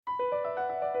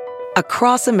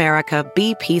Across America,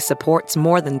 BP supports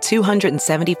more than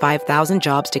 275,000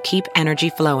 jobs to keep energy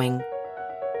flowing.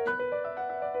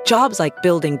 Jobs like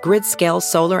building grid-scale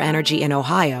solar energy in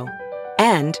Ohio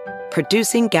and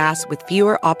producing gas with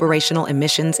fewer operational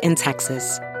emissions in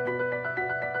Texas.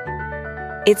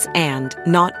 It's and,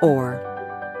 not or.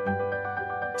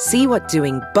 See what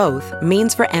doing both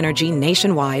means for energy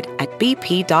nationwide at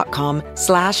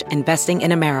bp.com/investing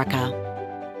in America.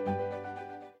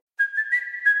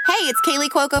 Hey, it's Kaylee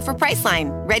Cuoco for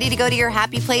Priceline. Ready to go to your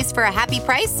happy place for a happy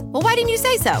price? Well, why didn't you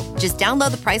say so? Just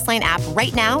download the Priceline app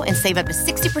right now and save up to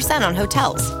 60% on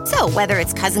hotels. So whether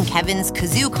it's Cousin Kevin's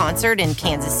Kazoo Concert in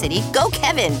Kansas City, go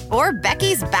Kevin, or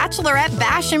Becky's Bachelorette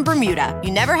Bash in Bermuda,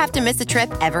 you never have to miss a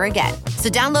trip ever again. So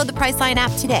download the Priceline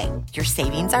app today. Your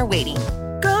savings are waiting.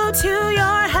 Go to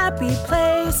your happy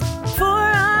place for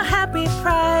a happy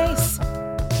price.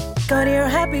 Go to your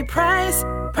happy price,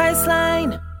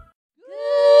 Priceline.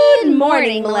 Good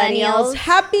morning, millennials.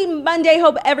 Happy Monday.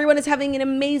 Hope everyone is having an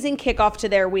amazing kickoff to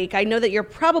their week. I know that you're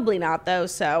probably not, though,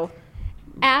 so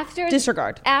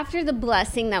disregard. After the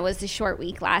blessing that was the short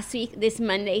week last week, this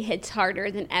Monday hits harder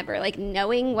than ever. Like,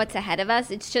 knowing what's ahead of us,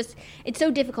 it's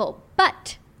so difficult.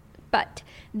 But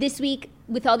this week,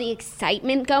 with all the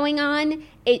excitement going on,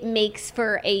 it makes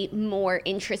for a more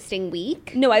interesting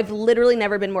week. No, I've literally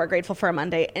never been more grateful for a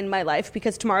Monday in my life,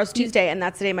 because tomorrow's Tuesday and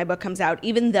that's the day my book comes out,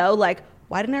 even though, like,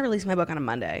 why didn't I release my book on a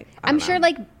Monday? I'm sure,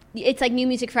 like, it's like New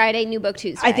Music Friday, New Book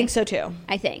Tuesday. I think so, too.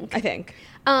 I think.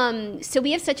 So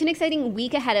we have such an exciting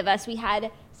week ahead of us. We had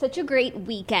such a great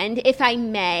weekend. If I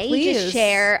may just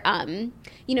share,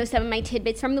 some of my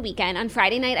tidbits from the weekend. On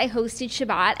Friday night, I hosted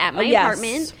Shabbat at my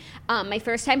apartment. My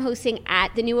first time hosting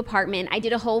at the new apartment. I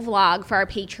did a whole vlog for our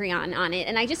Patreon on it.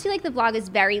 And I just feel like the vlog is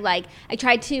very, like, I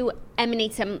tried to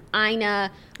emanate some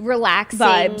Ina relaxing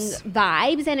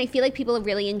vibes. And I feel like people have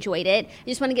really enjoyed it. I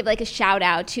just want to give, like, a shout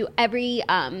out to every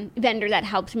vendor that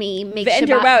helped me make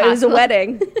Shabbat possible. It was a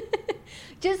wedding.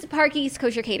 Just Parky's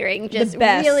Kosher Catering just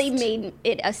really made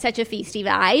it such a feasty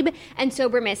vibe. And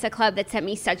Sober Missa Club that sent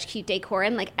me such cute decor.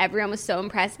 And, like, everyone was so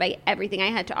impressed by everything I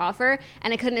had to offer.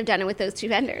 And I couldn't have done it with those two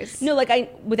vendors. No, like,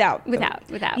 without.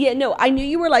 Yeah, no, I knew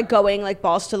you were, like, going, like,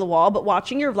 balls to the wall. But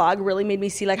watching your vlog really made me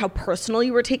see, like, how personal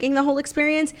you were taking the whole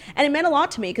experience. And it meant a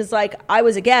lot to me because, like, I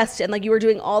was a guest and, like, you were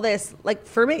doing all this, like,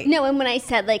 for me. No, and when I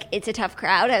said, like, it's a tough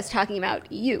crowd, I was talking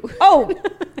about you. Oh,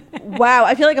 wow.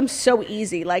 I feel like I'm so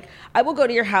easy. Like, I will go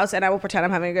to your house and I will pretend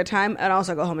I'm having a good time and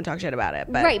also go home and talk shit about it.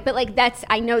 But right, but, like,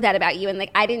 I know that about you, and, like,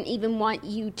 I didn't even want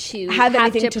you to have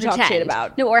anything to talk shit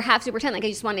about. No, or have to pretend. Like, I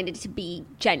just wanted it to be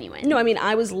genuine. No, I mean,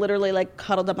 I was literally, like,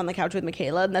 cuddled up on the couch with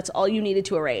Michaela, and that's all you needed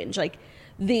to arrange. Like,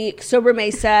 the Sober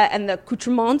Mesa and the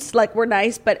accoutrements, like, were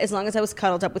nice, but as long as I was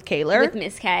cuddled up with Kayla. With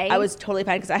Miss K. I was totally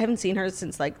fine, because I haven't seen her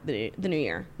since, like, the new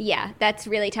year. Yeah, that's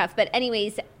really tough. But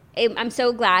anyways, I'm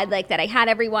so glad, like, that I had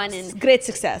everyone, and great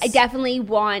success. I definitely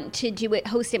want to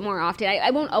host it more often.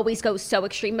 I won't always go so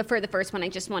extreme, but for the first one, I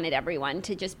just wanted everyone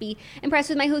to just be impressed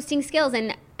with my hosting skills,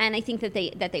 and I think that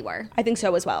they were. I think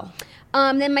so as well.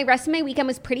 Then my rest of my weekend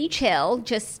was pretty chill,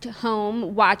 just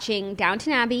home watching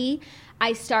Downton Abbey.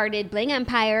 I started Bling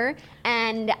Empire,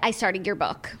 and I started your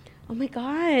book. Oh my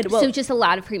God! Well, so just a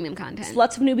lot of premium content,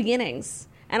 lots of new beginnings,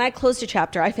 and I closed a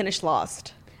chapter. I finished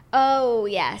Lost. Oh,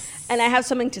 yes. And I have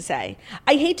something to say.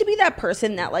 I hate to be that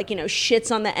person that, like, shits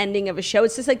on the ending of a show.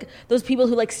 It's just, like, those people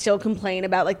who, like, still complain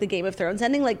about, like, the Game of Thrones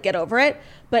ending. Like, get over it.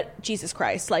 But Jesus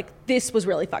Christ, like, this was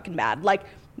really fucking bad. Like,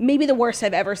 maybe the worst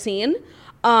I've ever seen.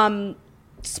 I'm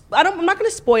not going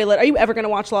to spoil it. Are you ever going to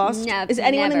watch Lost? No, Is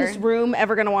anyone in this room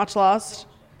ever going to watch Lost?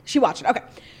 She watched it. Okay.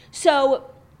 So,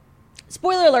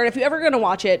 spoiler alert, if you're ever going to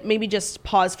watch it, maybe just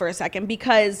pause for a second,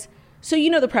 because... So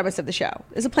you know the premise of the show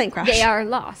is a plane crash. They are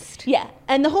lost. Yeah.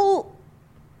 And the whole,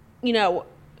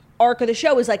 arc of the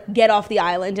show is, like, get off the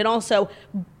island and also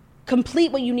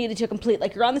complete what you needed to complete.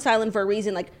 Like, you're on this island for a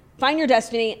reason. Like, find your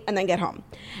destiny and then get home.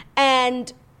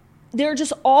 And there are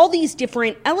just all these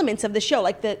different elements of the show.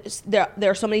 Like, there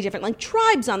are so many different, like,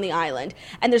 tribes on the island.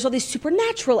 And there's all these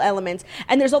supernatural elements.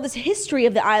 And there's all this history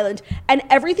of the island. And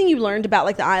everything you learned about,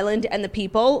 like, the island and the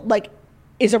people, like,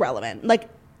 is irrelevant. Like,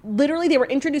 literally, they were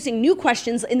introducing new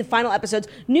questions in the final episodes,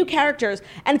 new characters,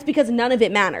 and it's because none of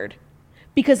it mattered.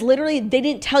 Because literally, they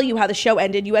didn't tell you how the show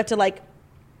ended. You have to, like,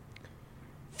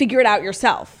 figure it out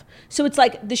yourself. So it's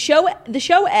like the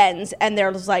show ends, and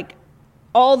there's, like,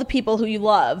 all the people who you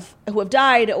love, who have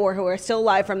died or who are still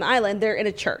alive from the island, they're in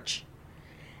a church.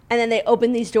 And then they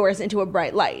open these doors into a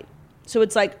bright light. So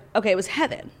it's like, okay, it was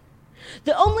heaven.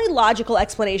 The only logical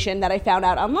explanation that I found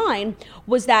out online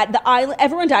was that the island,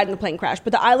 everyone died in the plane crash,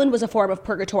 but the island was a form of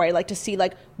purgatory, like to see,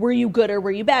 like, were you good or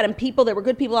were you bad? And there were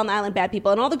good people on the island, bad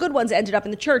people, and all the good ones ended up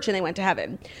in the church and they went to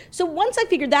heaven. So once I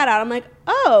figured that out, I'm like,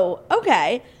 oh,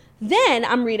 okay. Then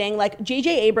I'm reading, like,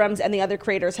 J.J. Abrams and the other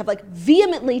creators have, like,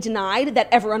 vehemently denied that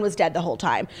everyone was dead the whole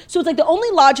time. So it's like the only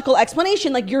logical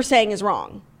explanation, like, you're saying is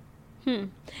wrong.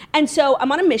 And so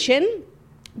I'm on a mission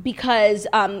because,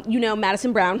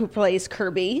 Madison Brown, who plays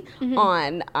Kirby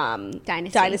on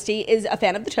Dynasty, is a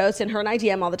fan of the toast, and her and I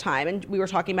DM all the time, and we were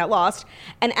talking about Lost.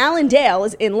 And Alan Dale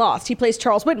is in Lost. He plays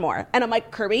Charles Whitmore. And I'm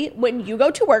like, Kirby, when you go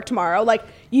to work tomorrow, like,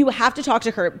 you have to talk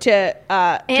to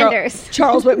Anders.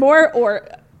 Charles Whitmore or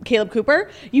Caleb Cooper.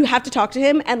 You have to talk to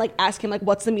him and, like, ask him, like,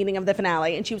 what's the meaning of the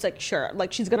finale? And she was like, sure.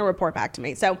 Like, she's going to report back to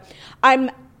me. So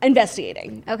I'm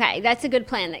investigating. Okay, that's a good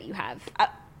plan that you have.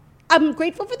 I'm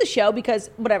grateful for the show because,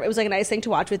 whatever, it was, like, a nice thing to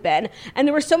watch with Ben. And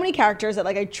there were so many characters that,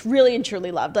 like, I really and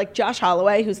truly loved. Like, Josh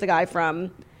Holloway, who's the guy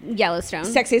from Yellowstone.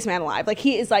 Sexiest Man Alive. Like,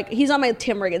 he is, like, he's on my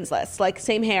Tim Riggins list. Like,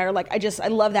 same hair. Like, I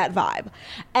love that vibe.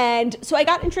 And so I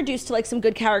got introduced to, like, some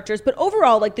good characters. But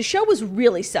overall, like, the show was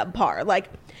really subpar. Like,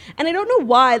 and I don't know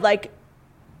why, like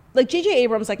J.J.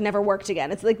 Abrams, like, never worked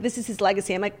again. It's like, this is his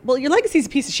legacy. I'm like, well, your legacy's a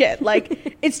piece of shit.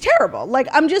 Like, it's terrible. Like,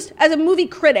 I'm just, as a movie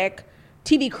critic,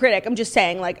 TV critic, I'm just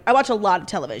saying, like, I watch a lot of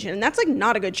television, and that's, like,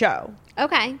 not a good show.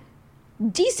 Okay.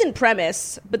 Decent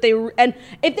premise, but and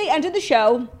if they ended the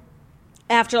show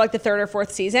after, like, the third or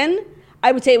fourth season,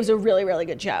 I would say it was a really, really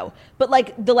good show. But,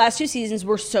 like, the last 2 seasons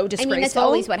were so disgraceful. I mean, that's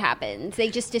always what happens. They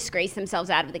just disgrace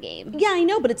themselves out of the game. Yeah, I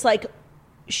know, but it's like,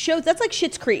 shows that's like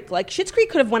Schitt's Creek. Like, Schitt's Creek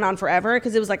could have went on forever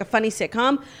because it was, like, a funny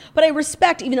sitcom, but I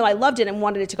respect, even though I loved it and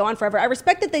wanted it to go on forever, I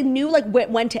respect that they knew, like,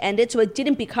 when to end it, so it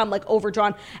didn't become, like,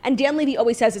 overdrawn. And Dan Levy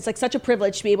always says it's, like, such a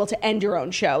privilege to be able to end your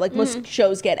own show. Like, most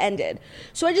shows get ended.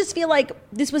 So I just feel like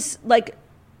this was, like,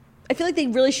 I feel like they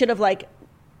really should have, like,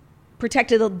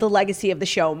 protected the legacy of the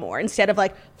show more instead of,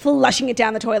 like, flushing it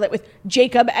down the toilet with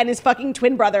Jacob and his fucking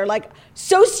twin brother. Like,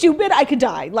 so stupid I could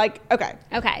die. Like, okay.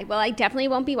 Okay, well, I definitely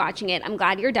won't be watching it. I'm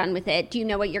glad you're done with it. Do you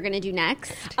know what you're going to do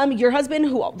next? Your husband,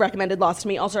 who recommended Lost to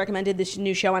me, also recommended this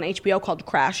new show on HBO called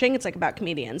Crashing. It's, like, about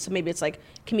comedians. So maybe it's, like,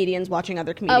 comedians watching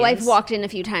other comedians. Oh, I've walked in a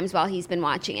few times while he's been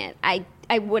watching it.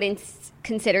 I wouldn't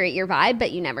consider it your vibe,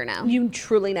 but you never know. You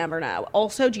truly never know.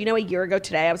 Also, do you know a year ago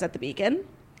today I was at the Beacon?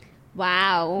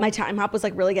 Wow. My time hop was,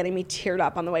 like, really getting me teared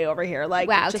up on the way over here. Like,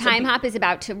 wow, time hop is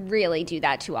about to really do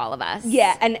that to all of us.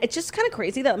 Yeah, and it's just kind of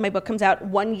crazy that my book comes out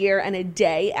 1 year and a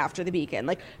day after the Beacon.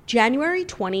 Like, January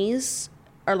 20s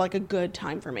are, like, a good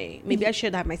time for me. Maybe I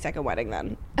should have my second wedding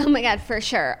then. Oh my God, for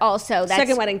sure. Also, that's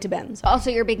second wedding to Ben's.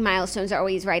 Also, your big milestones are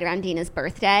always right around Dina's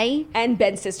birthday. And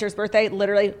Ben's sister's birthday.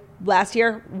 Literally, last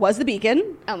year was the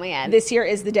Beacon. Oh my God. This year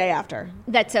is the day after.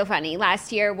 That's so funny.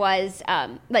 Last year was,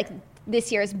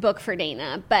 this year's book for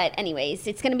Dana. But anyways,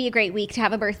 it's going to be a great week to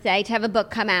have a birthday, to have a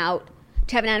book come out,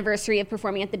 to have an anniversary of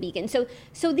performing at the Beacon. So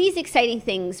these exciting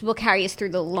things will carry us through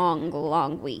the long,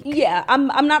 long week. Yeah,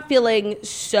 I'm not feeling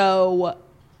so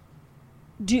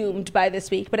doomed by this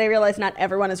week, but I realize not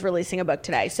everyone is releasing a book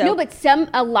today. So no, but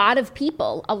a lot of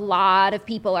people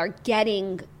are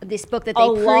getting this book that they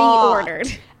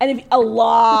pre-ordered. And if, a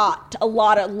lot,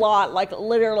 like,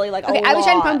 literally, like, okay, I was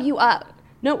trying to pump you up.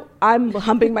 No, I'm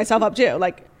humping myself up too.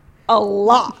 Like, a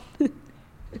lot.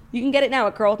 You can get it now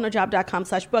at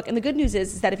girlwithnojob.com/book. And the good news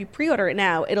is that if you pre-order it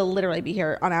now, it'll literally be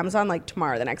here on Amazon, like,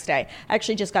 tomorrow, the next day. I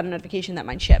actually just got a notification that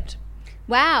mine shipped.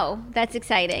 Wow, that's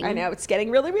exciting. I know, it's getting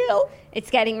really real.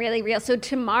 It's getting really real. So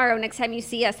tomorrow, next time you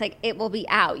see us, like, it will be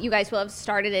out. You guys will have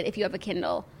started it if you have a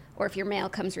Kindle. Or if your mail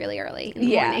comes really early in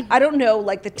the morning. I don't know,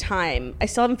 like, the time. I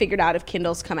still haven't figured out if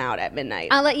Kindles come out at midnight.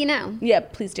 I'll let you know. Yeah,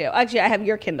 please do. Actually, I have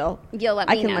your Kindle. You'll let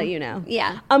me know. I can let you know.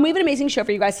 Yeah. We have an amazing show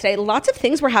for you guys today. Lots of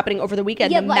things were happening over the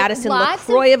weekend. Yeah, the like, Madison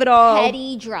LaCroix of it all.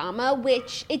 Petty drama,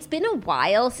 which it's been a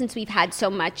while since we've had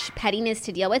so much pettiness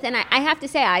to deal with. And I have to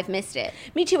say, I've missed it.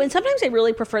 Me too. And sometimes I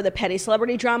really prefer the petty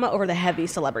celebrity drama over the heavy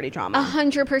celebrity drama.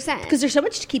 100%. Because there's so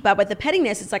much to keep up with. The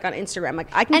pettiness, it's like on Instagram. Like,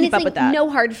 I can keep up with that. No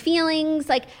hard feelings.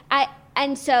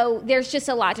 And so there's just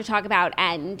a lot to talk about,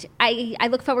 and I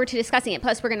look forward to discussing it.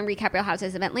 Plus, we're going to recap Real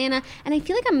Housewives of Atlanta, and I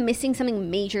feel like I'm missing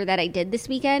something major that I did this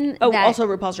weekend. Oh, also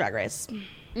RuPaul's Drag Race.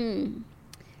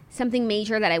 Something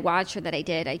major that I watched or that I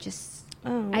did.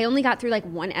 I only got through, like,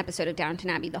 one episode of Downton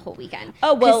Abbey the whole weekend.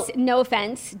 Oh, well. No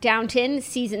offense, Downton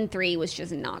season 3 was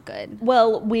just not good.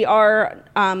 Well, we are...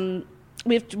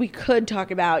 We could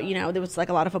talk about, there was, like,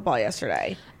 a lot of football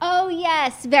yesterday. Oh,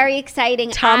 yes. Very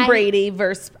exciting. Tom Brady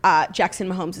versus Jackson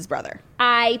Mahomes' brother.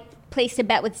 I placed a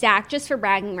bet with Zach just for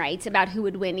bragging rights about who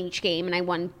would win each game, and I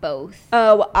won both.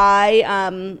 Oh,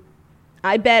 I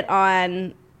I bet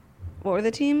on, what were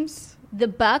the teams? The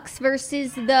Bucks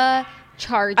versus the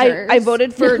Chargers. I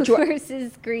voted for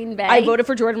versus Green Bay. I voted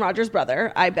for Jordan Rodgers'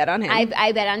 brother. I bet on him.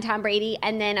 I bet on Tom Brady.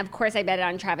 And then, of course, I bet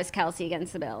on Travis Kelce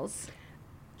against the Bills.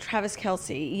 Travis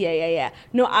Kelce. Yeah.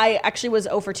 No, I actually was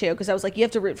 0 for 2 because I was like, you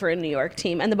have to root for a New York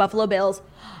team. And the Buffalo Bills,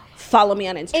 follow me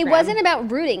on Instagram. It wasn't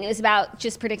about rooting. It was about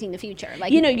just predicting the future.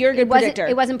 Like, you're a good predictor.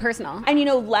 It wasn't personal.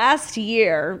 And, last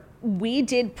year, we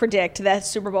did predict that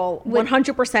Super Bowl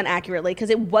 100% accurately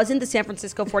because it wasn't the San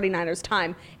Francisco 49ers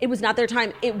time. It was not their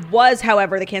time. It was,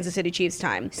 however, the Kansas City Chiefs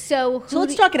time. So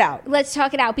let's talk it out. Let's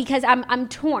talk it out because I'm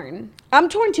torn. I'm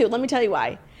torn, too. Let me tell you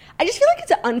why. I just feel like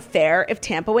it's unfair if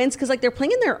Tampa wins because, they're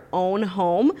playing in their own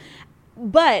home.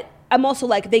 But I'm also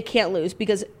like, they can't lose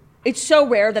because it's so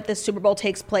rare that the Super Bowl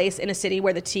takes place in a city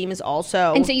where the team is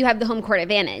also... And so you have the home court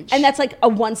advantage. And that's like a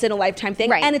once-in-a-lifetime thing.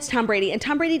 Right. And it's Tom Brady. And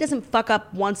Tom Brady doesn't fuck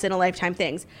up once-in-a-lifetime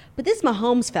things. But this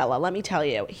Mahomes fella, let me tell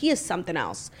you, he is something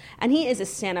else. And he is a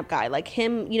stand-up guy. Like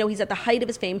him, he's at the height of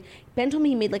his fame. Ben told me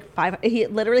he made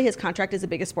literally his contract is the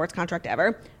biggest sports contract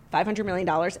ever. $500 million,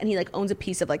 and he owns a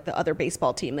piece of the other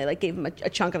baseball team. They gave him a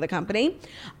chunk of the company,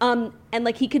 and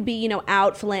he could be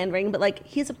out philandering, but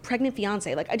he has a pregnant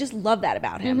fiance. I just love that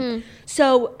about him. Mm-hmm.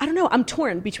 So I don't know. I'm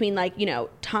torn between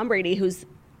Tom Brady, who's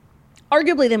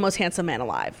arguably the most handsome man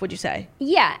alive. Would you say?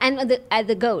 Yeah, and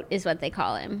the GOAT is what they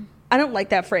call him. I don't like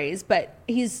that phrase, but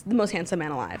he's the most handsome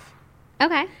man alive.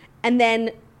 Okay, and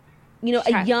then.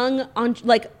 A young, an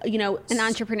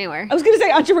entrepreneur. I was going to say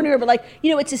entrepreneur, but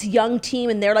it's this young team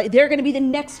and they're going to be the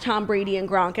next Tom Brady and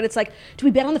Gronk. And it's do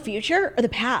we bet on the future or the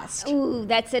past? Ooh,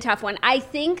 that's a tough one. I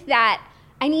think that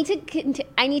I need to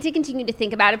continue to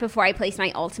think about it before I place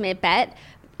my ultimate bet.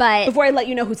 But before I let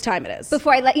you know whose time it is. But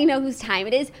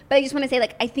I just want to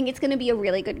say, I think it's going to be a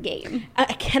really good game. I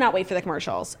cannot wait for the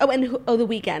commercials. Oh, and the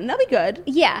weekend. That'll be good.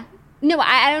 Yeah. No,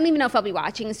 I don't even know if I'll be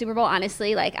watching the Super Bowl,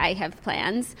 honestly. I have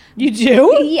plans. You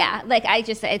do? Yeah. I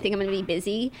think I'm going to be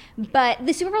busy. But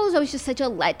the Super Bowl is always just such a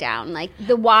letdown.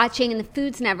 The watching and the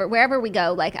food's never, wherever we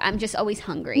go, I'm just always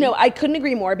hungry. No, I couldn't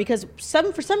agree more because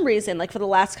for some reason, for the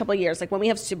last couple of years, when we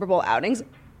have Super Bowl outings,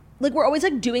 we're always,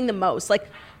 doing the most.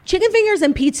 Chicken fingers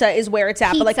and pizza is where it's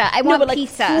at. Pizza. But I want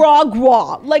pizza. Frog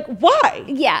raw. Why?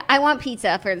 Yeah, I want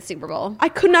pizza for the Super Bowl. I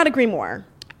could not agree more.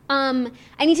 I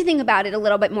need to think about it a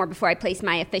little bit more before I place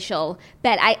my official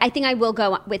bet. I think I will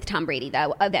go with Tom Brady,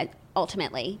 though,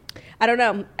 ultimately. I don't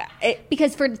know.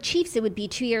 Because for the Chiefs, it would be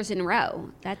 2 years in a row.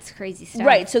 That's crazy stuff.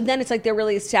 Right. So then it's they're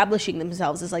really establishing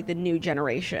themselves as the new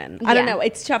generation. I don't know.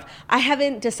 It's tough. I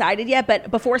haven't decided yet,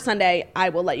 but before Sunday, I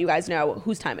will let you guys know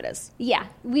whose time it is. Yeah,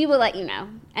 we will let you know.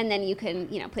 And then you can,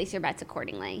 place your bets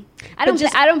accordingly. I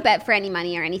don't bet for any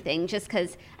money or anything just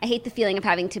because I hate the feeling of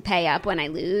having to pay up when I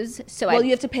lose. So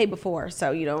you have to pay before,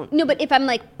 so you don't. No, but if I'm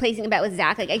placing a bet with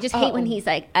Zach, I just hate when he's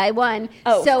I won.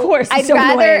 Oh, so of course.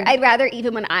 I'd rather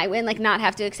even when I win, not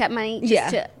have to accept money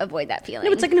just to avoid that feeling.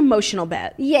 No, it's an emotional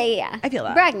bet. Yeah. I feel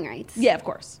that. Bragging rights. Yeah, of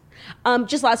course.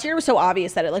 Just last year it was so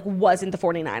obvious that it wasn't the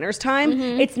 49ers time.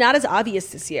 Mm-hmm. It's not as obvious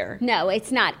this year. No, it's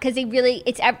not because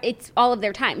it's all of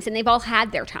their times and they've all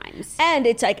had their times. And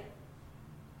it's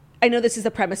I know this is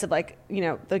the premise of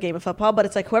the game of football, but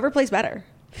it's whoever plays better.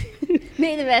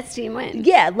 May the best team win.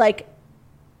 Yeah,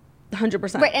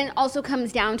 100%. Right, and it also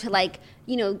comes down to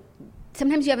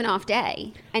sometimes you have an off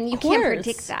day and you can't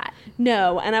predict that.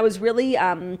 No, and I was really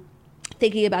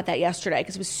thinking about that yesterday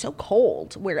because it was so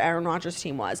cold where Aaron Rodgers'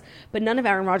 team was, but none of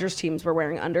Aaron Rodgers' teams were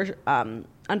wearing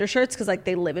undershirts because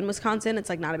they live in Wisconsin. It's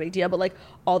not a big deal, but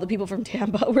all the people from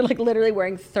Tampa were literally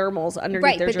wearing thermals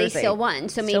underneath their jersey. Right, but they still won.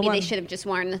 So maybe they should have just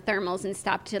worn the thermals and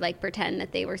stopped to pretend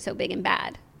that they were so big and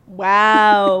bad.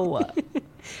 Wow.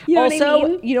 You know also, what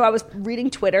I mean? I was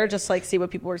reading Twitter just see what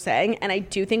people were saying, and I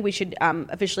do think we should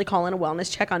officially call in a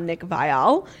wellness check on Nick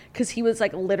Viall because he was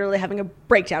literally having a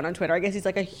breakdown on Twitter. I guess he's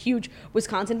a huge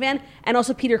Wisconsin fan, and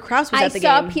also Peter Krause was at the game.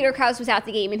 I saw Peter Krause was at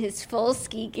the game in his full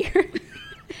ski gear.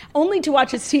 Only to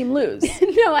watch his team lose.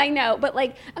 No, I know. But,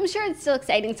 I'm sure it's still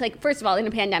exciting. It's first of all, in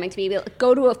a pandemic, to be able to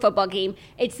go to a football game.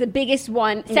 It's the biggest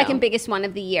one, second biggest one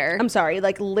of the year. I'm sorry.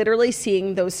 Literally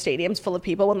seeing those stadiums full of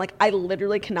people when, I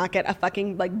literally cannot get a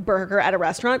fucking, burger at a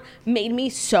restaurant made me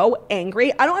so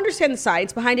angry. I don't understand the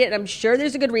science behind it, and I'm sure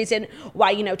there's a good reason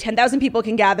why, 10,000 people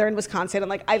can gather in Wisconsin,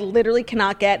 and, I literally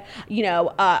cannot get,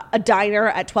 a diner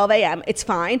at 12 a.m. It's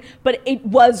fine. But it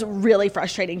was really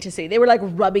frustrating to see. They were,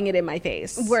 rubbing it in my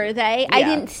face. Were they? Yeah. I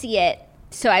didn't see it,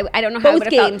 so I don't know how both I would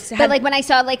games have felt. But when I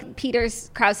saw Peter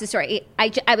Krause's story,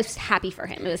 I was happy for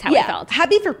him. It was how I felt.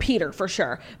 Happy for Peter for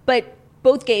sure. But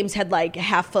both games had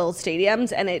half full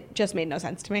stadiums, and it just made no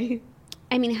sense to me.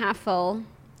 I mean, half full.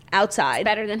 outside. It's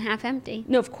better than half empty.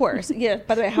 No, of course. Yeah,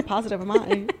 by the way, how positive am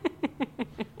I?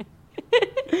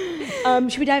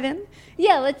 Should we dive in?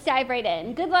 Yeah, let's dive right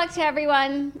in. Good luck to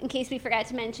everyone, in case we forgot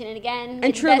to mention it again.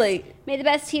 And truly, may the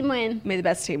best team win. May the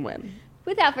best team win.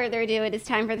 Without further ado, it is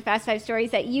time for the Fast 5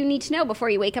 stories that you need to know before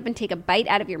you wake up and take a bite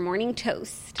out of your morning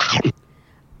toast.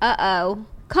 Uh-oh.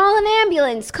 Call an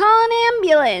ambulance. Call an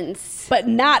ambulance. But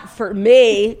not for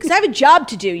me, because I have a job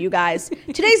to do, you guys.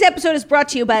 Today's episode is brought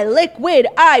to you by Liquid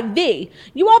IV.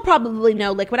 You all probably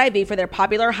know Liquid IV for their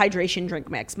popular hydration drink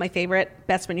mix. My favorite,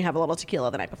 best when you have a little tequila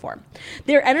the night before.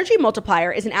 Their energy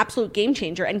multiplier is an absolute game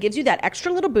changer and gives you that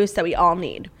extra little boost that we all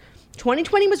need.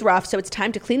 2020 was rough, so it's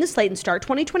time to clean the slate and start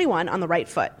 2021 on the right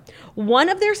foot. One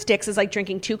of their sticks is like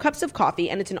drinking 2 cups of coffee,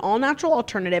 and it's an all-natural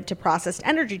alternative to processed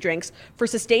energy drinks for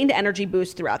sustained energy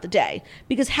boost throughout the day.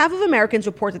 Because half of Americans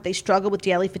report that they struggle with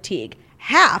daily fatigue.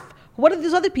 Half? What are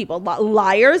those other people?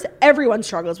 Liars? Everyone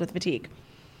struggles with fatigue.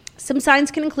 Some signs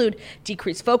can include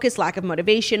decreased focus, lack of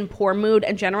motivation, poor mood,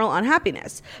 and general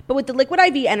unhappiness. But with the Liquid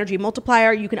IV Energy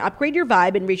Multiplier, you can upgrade your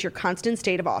vibe and reach your constant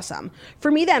state of awesome.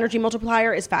 For me, the Energy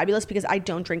Multiplier is fabulous because I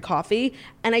don't drink coffee,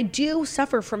 and I do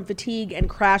suffer from fatigue and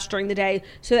crash during the day,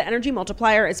 so the Energy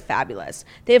Multiplier is fabulous.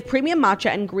 They have premium matcha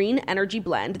and green energy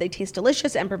blend. They taste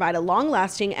delicious and provide a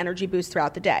long-lasting energy boost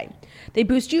throughout the day. They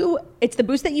boost you. It's the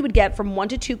boost that you would get from 1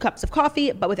 to 2 cups of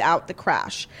coffee, but without the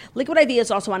crash. Liquid IV is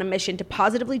also on a mission to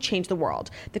positively change the world.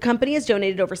 The company has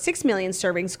donated over 6 million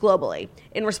servings globally.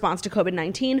 In response to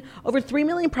COVID-19, over 3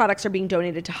 million products are being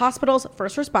donated to hospitals,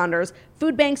 first responders,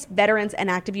 food banks, veterans, and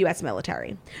active U.S.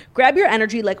 military. Grab your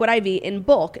Energy Liquid IV in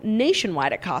bulk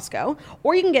nationwide at Costco,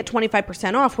 or you can get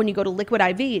 25% off when you go to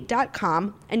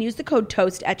liquidiv.com and use the code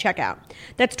TOAST at checkout.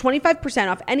 That's 25%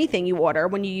 off anything you order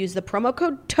when you use the promo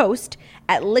code TOAST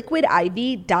at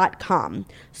liquidiv.com.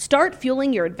 Start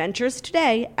fueling your adventures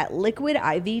today at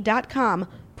liquidiv.com.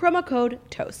 Promo code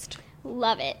TOAST.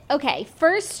 Love it. Okay,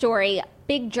 first story,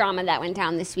 big drama that went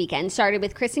down this weekend. Started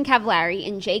with Kristin Cavallari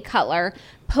and Jay Cutler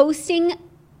posting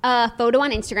a photo on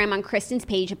Instagram on Kristen's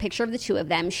page, a picture of the two of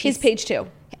them. His page too.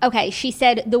 Okay, she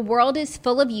said, the world is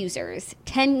full of users.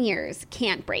 10 years,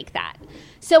 can't break that.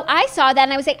 So I saw that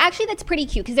and I was like, actually, that's pretty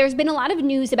cute because there's been a lot of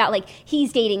news about like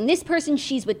he's dating this person,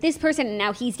 she's with this person, and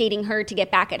now he's dating her to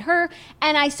get back at her.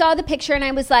 And I saw the picture and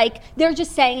I was like, they're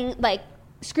just saying like,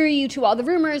 screw you to all the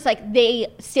rumors. Like they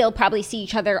still probably see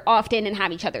each other often and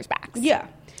have each other's backs. Yeah.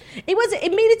 It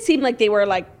made it seem like they were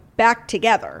like back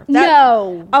together.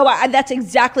 No. Oh, that's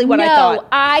exactly what I thought. No,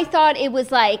 I thought it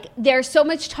was like there's so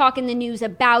much talk in the news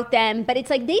about them, but it's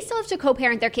like they still have to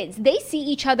co-parent their kids. They see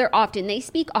each other often. They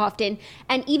speak often.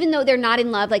 And even though they're not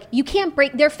in love, like you can't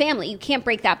break their family. You can't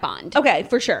break that bond. Okay,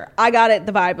 for sure. I got it,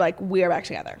 the vibe, like we are back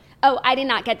together. Oh, I did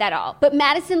not get that all. But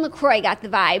Madison LaCroix got the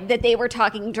vibe that they were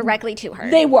talking directly to her.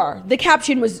 They were. The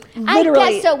caption was literally...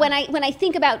 I guess so. When I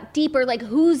think about deeper, like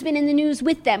who's been in the news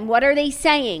with them? What are they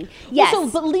saying? Yes. Well,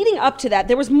 but leading up to that,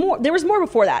 there was more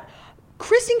before that.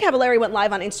 Kristin Cavallari went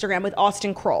live on Instagram with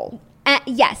Austin Kroll.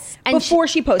 Yes. And before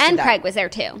she posted and that. Craig was there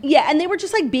too. Yeah, and they were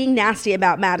just like being nasty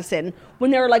about Madison when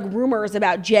there were like rumors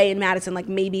about Jay and Madison like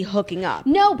maybe hooking up.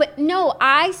 No,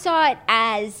 I saw it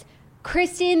as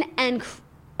Kristin and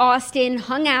Austin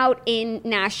hung out in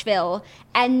Nashville,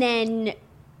 and then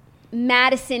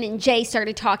Madison and Jay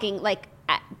started talking like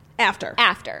after.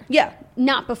 Yeah.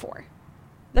 Not before.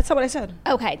 That's not what I said.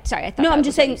 Okay, sorry. I thought no, I'm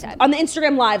just saying on the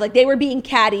Instagram live, like they were being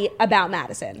catty about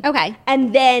Madison. Okay.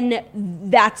 And then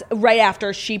that's right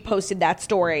after she posted that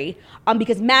story,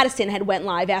 because Madison had went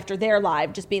live after their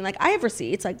live, just being like, I have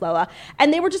receipts, like blah, blah.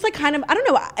 And they were just like kind of, I don't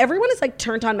know, everyone is like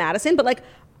turned on Madison, but like,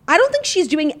 I don't think she's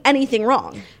doing anything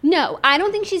wrong. No, I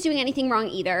don't think she's doing anything wrong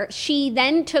either. She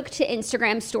then took to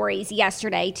Instagram stories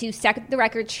yesterday to set the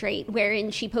record straight,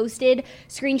 wherein she posted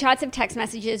screenshots of text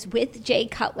messages with Jay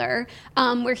Cutler,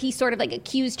 where he sort of like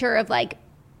accused her of like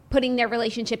putting their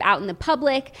relationship out in the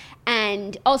public.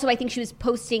 And also I think she was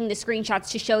posting the screenshots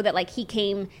to show that like he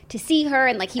came to see her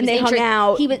and like he was hung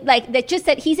out. He was like that, just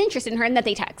that he's interested in her and that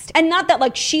they text. And not that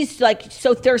like she's like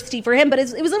so thirsty for him, but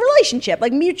it was a relationship,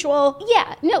 like mutual.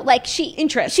 Yeah, no, like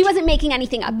interest. She wasn't making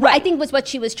anything up. Right. I think was what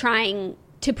she was trying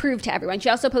to prove to everyone. She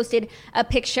also posted a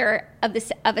picture of a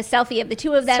selfie of the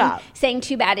two of them saying,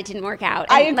 too bad it didn't work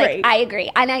out. And, I agree.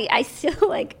 And I still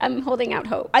like, I'm holding out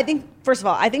hope. I think, first of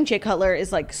all, I think Jay Cutler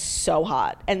is like so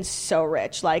hot and so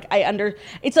rich. Like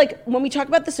it's like when we talk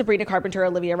about the Sabrina Carpenter,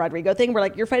 Olivia Rodrigo thing, we're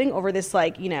like, you're fighting over this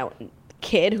like, you know,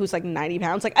 kid who's like 90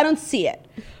 pounds. Like, I don't see it.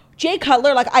 Jay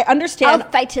Cutler, like, I understand.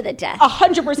 I'll fight to the death.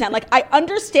 100%. Like, I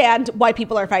understand why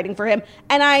people are fighting for him,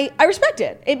 and I respect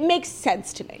it. It makes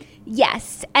sense to me.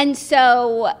 Yes. And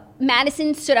so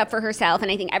Madison stood up for herself, and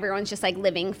I think everyone's just like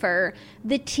living for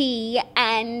the tea.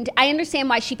 And I understand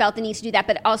why she felt the need to do that,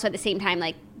 but also at the same time,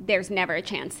 like there's never a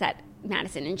chance that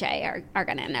Madison and Jay are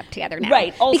going to end up together now.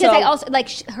 Right. Also, because I also like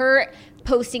her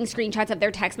posting screenshots of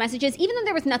their text messages, even though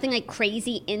there was nothing like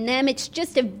crazy in them. It's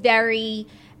just a very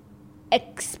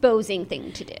exposing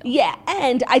thing to do. Yeah,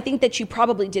 and I think that she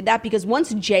probably did that because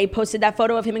once Jay posted that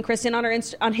photo of him and Kristen on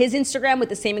his Instagram with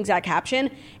the same exact caption,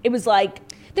 it was like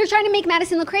they're trying to make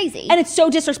Madison look crazy. And it's so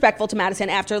disrespectful to Madison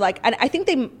after and I think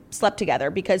they slept together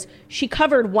because she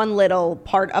covered one little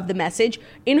part of the message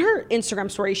in her Instagram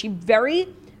story. She very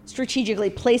strategically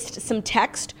placed some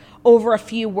text over a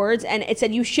few words, and it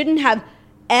said, "You shouldn't have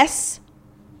S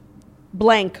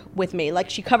blank with me." Like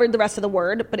she covered the rest of the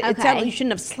word, but it sounded like you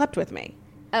shouldn't have slept with me.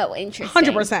 Oh, interesting.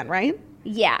 100%, right?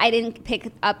 Yeah, I didn't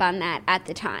pick up on that at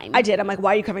the time. I did. I'm like,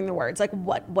 why are you covering the words? Like,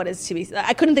 what is to be...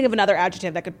 I couldn't think of another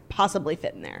adjective that could possibly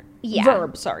fit in there. Yeah.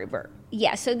 Verb.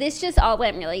 Yeah, so this just all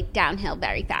went really downhill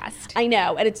very fast. I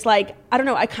know, and it's like, I don't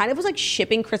know, I kind of was like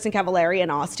shipping Kristen Cavallari and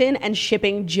Austin and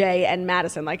shipping Jay and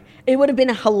Madison. Like, it would have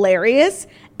been hilarious,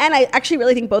 and I actually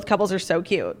really think both couples are so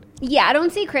cute. Yeah, I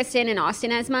don't see Kristen and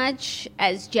Austin as much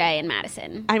as Jay and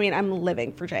Madison. I mean, I'm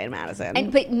living for Jay and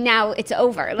Madison. But now it's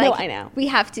over. Like, no, I know. We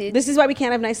have to... This is why we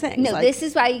can't have nice things. No, this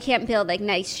is why you can't build, like,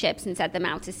 nice ships and set them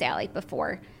out to sail, like,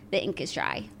 before the ink is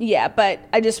dry. Yeah, but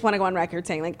I just want to go on record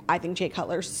saying, like, I think Jay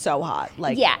Cutler's so hot.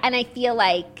 Like, yeah, and I feel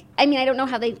like, I mean, I don't know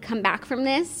how they come back from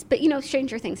this, but, you know,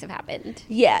 stranger things have happened.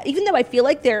 Yeah, even though I feel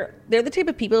like they're the type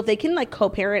of people, if they can, like,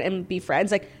 co-parent and be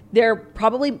friends, like, they're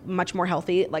probably much more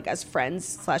healthy, like, as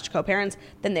friends / co-parents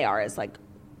than they are as, like,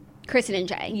 Kristen and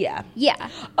Jay. Yeah. Yeah.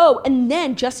 Oh, and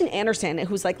then Justin Anderson,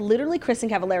 who's like literally Kristen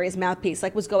Cavallari's mouthpiece,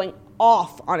 like was going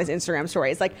off on his Instagram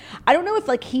stories. Like, I don't know if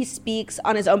like he speaks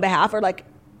on his own behalf or like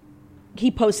he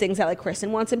posts things that like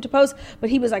Kristen wants him to post, but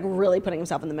he was like really putting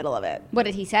himself in the middle of it. What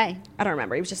did he say? I don't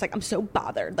remember. He was just like, I'm so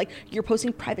bothered. Like, you're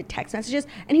posting private text messages.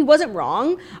 And he wasn't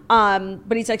wrong,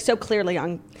 but he's like so clearly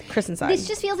on Kristen's side. This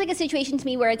just feels like a situation to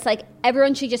me where it's like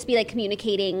everyone should just be like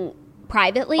communicating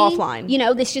privately. Offline. You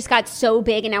know, this just got so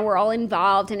big and now we're all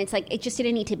involved and it's like, it just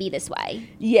didn't need to be this way.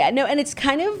 Yeah, no, and it's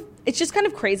just kind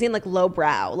of crazy and like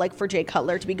lowbrow, like for Jay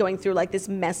Cutler to be going through like this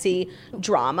messy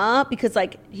drama because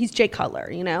like he's Jay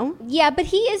Cutler, you know? Yeah, but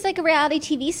he is like a reality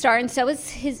TV star and so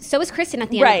is Kristen at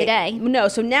the end of the day. No,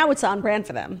 so now it's on brand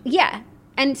for them. Yeah.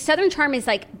 And Southern Charm is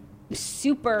like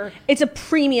super... It's a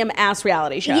premium ass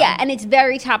reality show. Yeah, and it's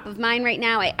very top of mind right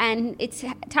now, and it's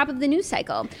top of the news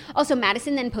cycle. Also,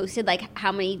 Madison then posted like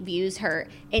how many views her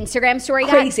Instagram story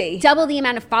got. Crazy. Double the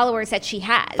amount of followers that she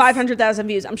has. 500,000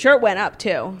 views. I'm sure it went up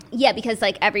too. Yeah, because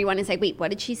like everyone is like, wait, what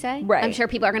did she say? Right. I'm sure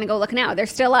people are going to go look now. They're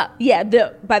still up. Yeah,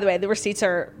 by the way, the receipts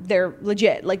they're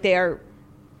legit. Like they are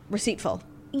receiptful.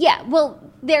 Yeah, well,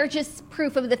 they're just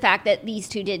proof of the fact that these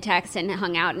two did text and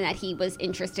hung out and that he was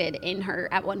interested in her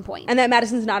at one point. And that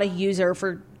Madison's not a user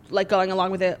for like going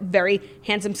along with a very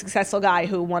handsome, successful guy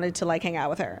who wanted to like hang out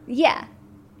with her. Yeah.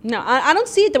 No, I don't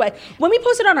see it the way. When we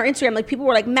posted on our Instagram, like people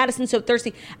were like, Madison's so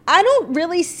thirsty. I don't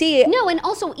really see it. No, and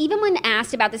also even when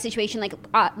asked about the situation, like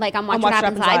on Watch What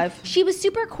Happens Live, she was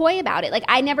super coy about it. Like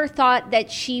I never thought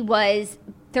that she was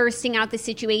thirsting out the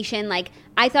situation. Like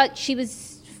I thought she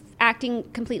was acting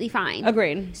completely fine.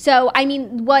 Agreed. So, I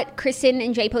mean, what Kristen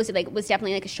and Jay posted like was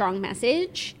definitely like a strong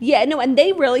message. Yeah, no, and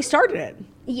they really started it.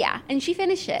 Yeah, and she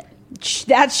finished it.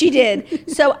 That she did.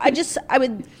 So I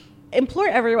would implore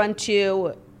everyone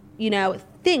to, you know,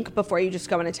 think before you just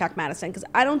go and attack Madison, because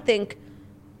I don't think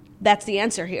that's the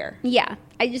answer here. Yeah,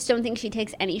 I just don't think she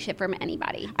takes any shit from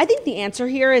anybody. I think the answer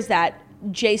here is that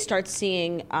Jay starts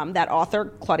seeing that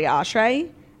author, Claudia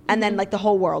Oshry, and then like the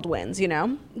whole world wins, you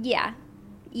know? Yeah.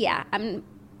 Yeah,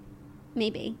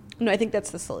 maybe. No, I think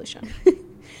that's the solution.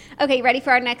 Okay, ready for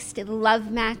our next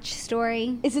love match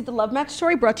story? Is it the love match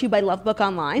story brought to you by Lovebook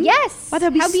Online? Yes. Wow,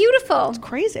 that'd be how beautiful. It's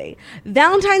crazy.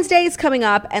 Valentine's Day is coming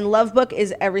up, and Lovebook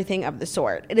is everything of the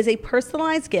sort. It is a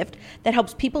personalized gift that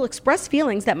helps people express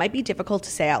feelings that might be difficult to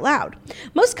say out loud.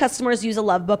 Most customers use a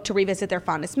Lovebook to revisit their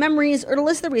fondest memories or to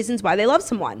list the reasons why they love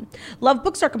someone.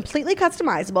 Lovebooks are completely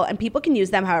customizable, and people can use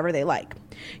them however they like.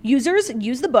 Users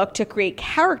use the book to create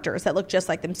characters that look just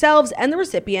like themselves and the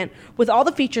recipient with all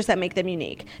the features that make them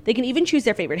unique. They can even choose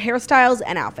their favorite hairstyles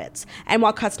and outfits. And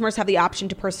while customers have the option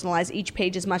to personalize each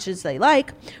page as much as they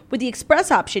like, with the Express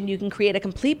option, you can create a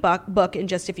complete book in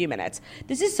just a few minutes.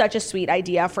 This is such a sweet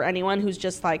idea for anyone who's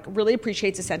just like really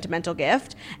appreciates a sentimental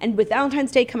gift. And with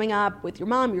Valentine's Day coming up, with your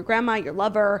mom, your grandma, your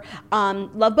lover,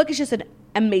 Lovebook is just an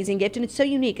amazing gift, and it's so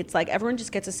unique. It's like everyone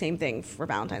just gets the same thing for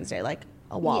Valentine's Day, like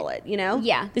a wallet, you know?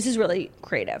 Yeah. This is really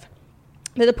creative.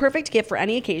 They're the perfect gift for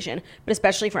any occasion, but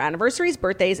especially for anniversaries,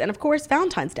 birthdays, and of course,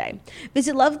 Valentine's Day.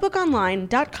 Visit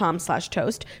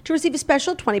lovebookonline.com/toast to receive a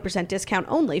special 20% discount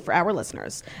only for our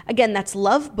listeners. Again, that's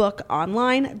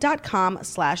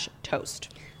lovebookonline.com/toast.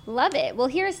 Love it. Well,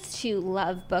 here's to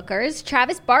love bookers.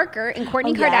 Travis Barker and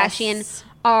Kourtney Kardashian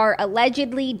are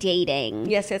allegedly dating.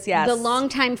 Yes. The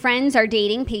longtime friends are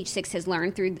dating, Page Six has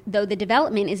learned, though the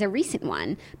development is a recent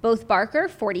one. Both Barker,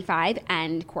 45,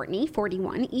 and Kourtney,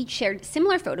 41, each shared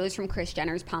similar photos from Kris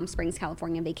Jenner's Palm Springs,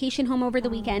 California vacation home over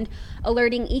the weekend,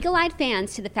 alerting eagle-eyed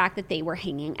fans to the fact that they were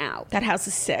hanging out. That house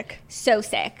is sick. So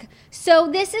sick. So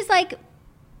this is like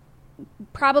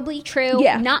probably true.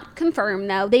 Yeah. Not confirmed,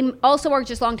 though. They also are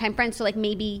just longtime friends, so like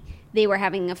maybe they were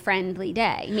having a friendly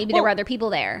day. Maybe there were other people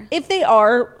there. If they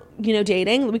are,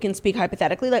 dating, we can speak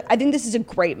hypothetically. Like, I think this is a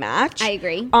great match. I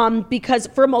agree. Because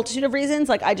for a multitude of reasons,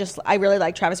 like I really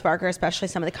like Travis Barker, especially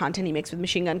some of the content he makes with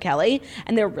Machine Gun Kelly,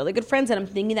 and they're really good friends. And I'm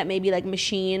thinking that maybe like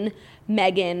Machine,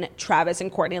 Megan, Travis, and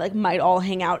Kourtney like might all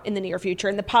hang out in the near future,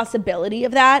 and the possibility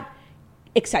of that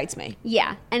excites me.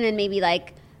 Yeah, and then maybe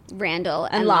like Randall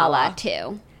and Lala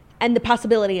too. And the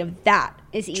possibility of that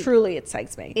truly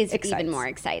excites me. Is even more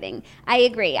exciting. I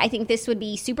agree. I think this would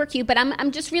be super cute, but I'm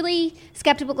just really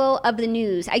skeptical of the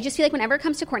news. I just feel like whenever it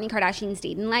comes to Kourtney Kardashian's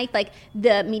dating life, like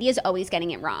the media is always getting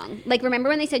it wrong. Like remember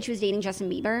when they said she was dating Justin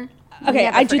Bieber? Okay,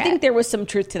 I do think there was some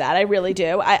truth to that. I really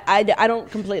do. I don't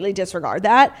completely disregard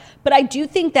that. But I do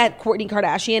think that Kourtney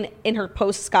Kardashian, in her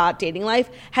post-Scott dating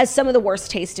life, has some of the worst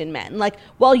taste in men. Like,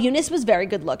 while Eunice was very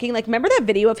good looking, like, remember that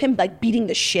video of him, like, beating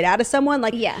the shit out of someone?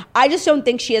 Like, yeah. I just don't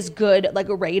think she has good, like,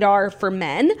 a radar for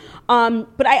men.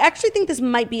 But I actually think this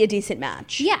might be a decent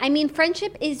match. Yeah, I mean,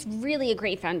 friendship is really a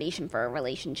great foundation for a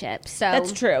relationship. So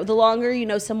that's true. The longer you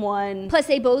know someone. Plus,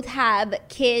 they both have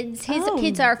kids. His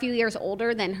kids are a few years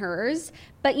older than hers.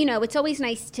 But, it's always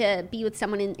nice to be with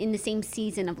someone in the same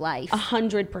season of life.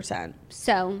 100%.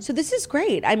 So this is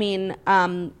great. I mean,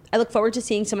 I look forward to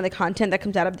seeing some of the content that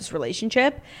comes out of this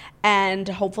relationship. And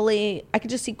hopefully I could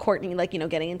just see Kourtney, like,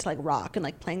 getting into, like, rock and,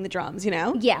 like, playing the drums,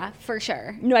 Yeah, for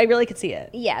sure. No, I really could see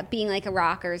it. Yeah, being, like, a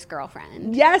rocker's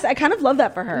girlfriend. Yes, I kind of love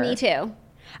that for her. Me too.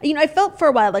 I felt for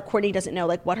a while like Kourtney doesn't know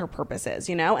like what her purpose is,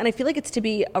 and I feel like it's to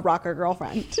be a rocker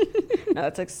girlfriend. No,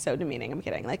 that's like so demeaning. I'm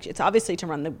kidding. Like it's obviously to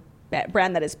run the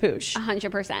brand that is Poosh.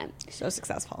 100%. So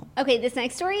successful. Okay, this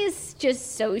next story is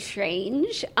just so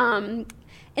strange. An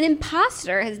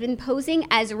imposter has been posing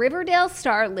as Riverdale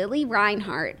star Lily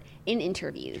Reinhart in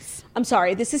interviews. I'm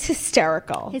sorry, this is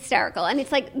hysterical. And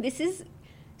it's like, this is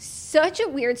such a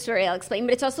weird story, I'll explain,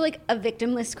 but it's also like a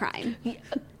victimless crime.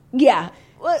 Yeah.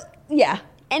 Well, yeah.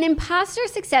 An imposter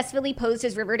successfully posed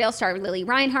as Riverdale star Lily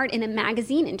Reinhart in a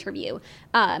magazine interview,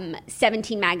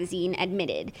 17 magazine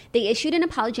admitted. They issued an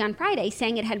apology on Friday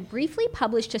saying it had briefly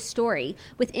published a story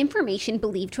with information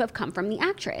believed to have come from the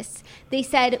actress. They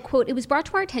said, quote, "It was brought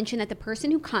to our attention that the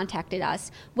person who contacted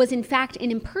us was in fact an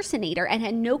impersonator and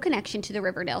had no connection to the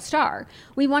Riverdale star.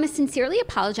 We want to sincerely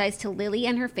apologize to Lily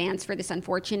and her fans for this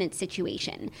unfortunate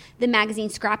situation." The magazine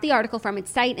scrapped the article from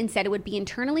its site and said it would be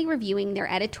internally reviewing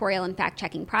their editorial and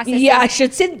fact-checking process. Yeah, I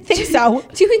should think so.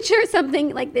 To ensure something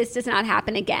like this does not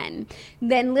happen again.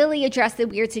 Then Lily addressed the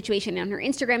weird situation on her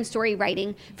Instagram story,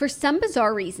 writing, "For some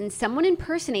bizarre reason, someone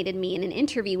impersonated me in an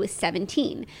interview with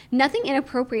 17. Nothing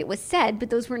inappropriate was said,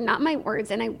 but those were not my words,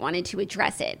 and I wanted to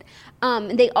address it."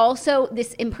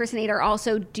 This impersonator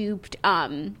also duped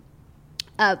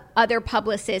other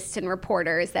publicists and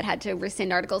reporters that had to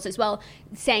rescind articles as well,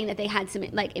 saying that they had some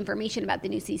like information about the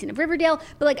new season of Riverdale.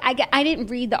 But like I didn't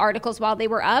read the articles while they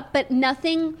were up, but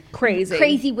nothing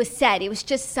crazy was said. It was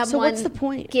just someone. So what's the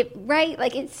point? Right?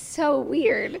 Like it's so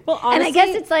weird. Well, honestly, and I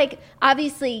guess it's like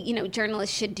obviously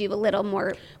journalists should do a little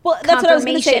more. Well, that's what I was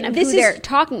going to say. Of who they're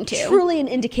talking to. Truly an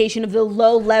indication of the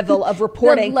low level of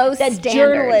reporting that standard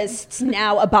journalists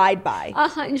now abide by.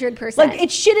 100%. Like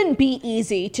it shouldn't be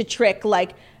easy to trick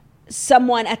like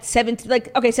someone at 17,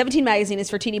 like, okay, 17 magazine is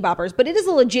for teeny boppers, but it is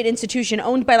a legit institution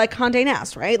owned by like Condé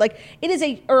Nast, right? Like it is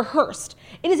or Hearst.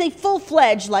 It is a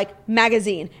full-fledged like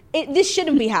magazine. This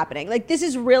shouldn't be happening. Like this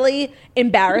is really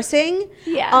embarrassing.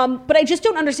 Yeah. But I just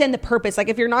don't understand the purpose. Like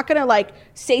if you're not going to like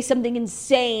say something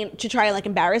insane to try and like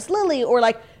embarrass Lily or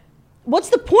like, what's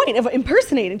the point of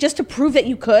impersonating? Just to prove that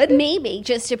you could? Maybe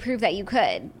just to prove that you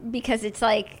could, because it's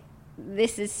like,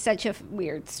 this is such a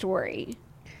weird story.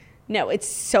 No, it's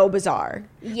so bizarre.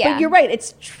 Yeah. But you're right.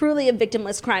 It's truly a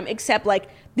victimless crime, except like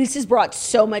this has brought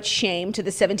so much shame to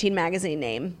the 17 magazine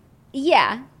name.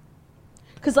 Yeah.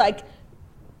 Because like,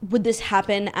 would this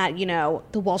happen at,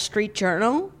 the Wall Street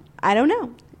Journal? I don't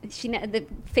know. The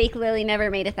fake Lily never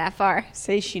made it that far.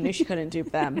 Say she knew she couldn't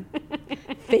dupe them.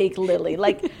 Fake Lily.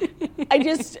 Like,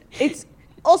 it's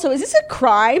also, is this a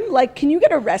crime? Like, can you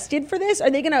get arrested for this? Are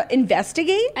they going to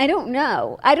investigate? I don't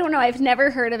know. I've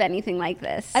never heard of anything like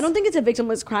this. I don't think it's a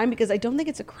victimless crime because I don't think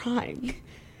it's a crime.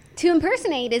 To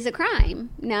impersonate is a crime.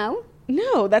 No?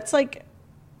 No, that's like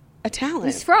a talent.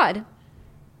 It's fraud.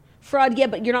 Fraud, yeah,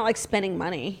 but you're not like spending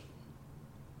money.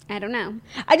 I don't know.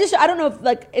 I don't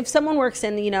know if someone works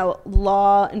in,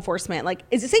 law enforcement, like,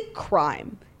 is this a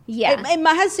crime? Yeah. It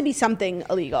has to be something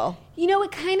illegal.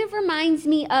 It kind of reminds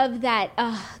me of that,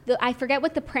 I forget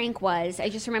what the prank was. I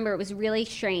just remember it was really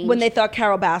strange. When they thought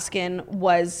Carol Baskin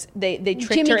was, they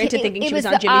tricked her into thinking she was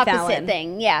on Jimmy Fallon. It was the opposite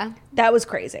thing, yeah. That was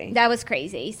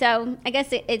crazy. So I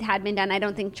guess it had been done. I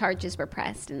don't think charges were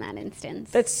pressed in that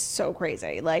instance. That's so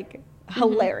crazy. Like,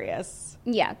 hilarious.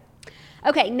 Yeah.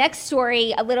 Okay, next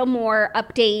story, a little more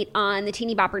update on the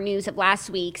teeny bopper news of last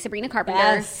week. Sabrina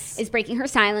Carpenter is breaking her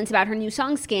silence about her new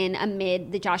song Skin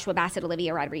amid the Joshua Bassett,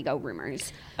 Olivia Rodrigo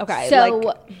rumors. Okay.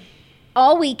 So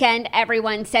all weekend,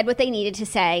 everyone said what they needed to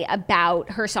say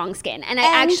about her song Skin.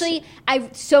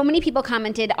 And so many people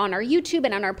commented on our YouTube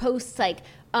and on our posts,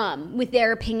 with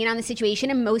their opinion on the situation,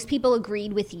 and most people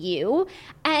agreed with you.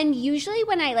 And usually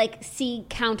when I see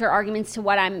counter arguments to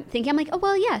what I'm thinking, I'm like, oh,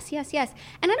 well, yes.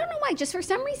 And I don't know why, just for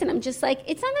some reason, I'm just like,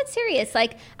 it's not that serious.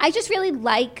 I just really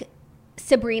like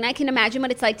Sabrina. I can imagine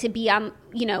what it's like to be on,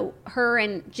 her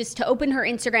and just to open her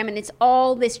Instagram and it's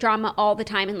all this drama all the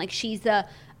time. And she's the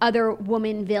other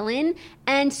woman villain.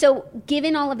 And so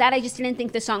given all of that, I just didn't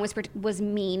think the song was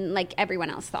mean like everyone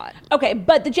else thought. Okay,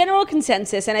 but the general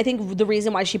consensus, and I think the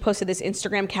reason why she posted this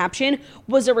Instagram caption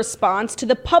was a response to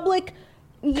the public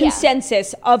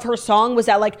consensus of her song was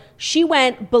that she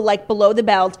went below the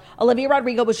belt. Olivia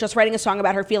Rodrigo was just writing a song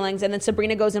about her feelings, and then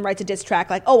Sabrina goes and writes a diss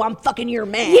track oh, I'm fucking your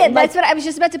man. Yeah, that's what I was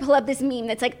just about to pull up, this meme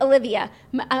that's Olivia,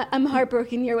 I'm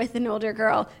heartbroken you're with an older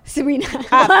girl. Sabrina,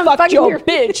 I fucked your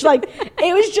bitch.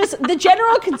 It was just, the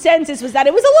general consensus was that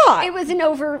it was a lot. It was an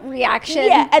overreaction.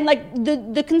 Yeah, and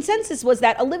the consensus was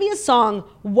that Olivia's song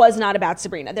was not about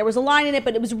Sabrina. There was a line in it,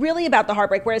 but it was really about the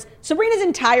heartbreak, whereas Sabrina's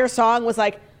entire song was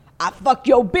I fucked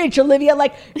your bitch, Olivia.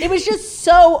 It was just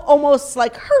so almost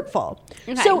hurtful.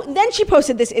 Okay. So then she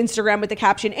posted this Instagram with the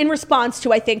caption in response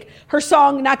to, I think, her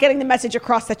song not getting the message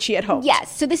across that she had hoped.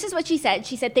 Yes. So this is what she said.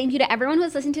 She said, thank you to everyone who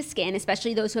has listened to Skin,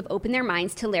 especially those who have opened their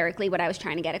minds to lyrically what I was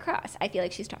trying to get across. I feel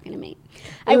like she's talking to me.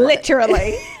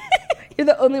 Literally. You're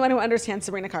the only one who understands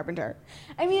Sabrina Carpenter.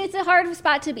 I mean, it's a hard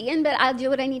spot to be in, but I'll do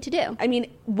what I need to do. I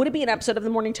mean, would it be an episode of The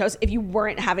Morning Toast if you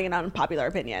weren't having an unpopular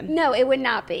opinion? No, it would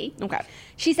not be. Okay.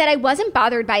 She said, I wasn't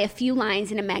bothered by a few lines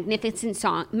in a magnificent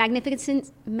song,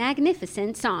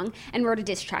 and wrote a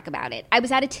diss track about it. I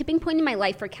was at a tipping point in my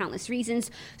life for countless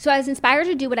reasons, so I was inspired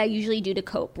to do what I usually do to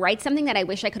cope, write something that I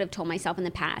wish I could have told myself in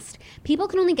the past. People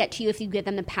can only get to you if you give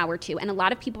them the power to, and a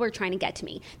lot of people were trying to get to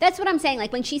me. That's what I'm saying.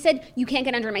 When she said, you can't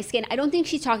get under my skin, I don't think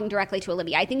she's talking directly to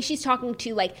Olivia. I think she's talking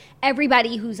to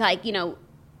everybody who's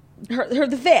her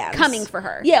the fans coming for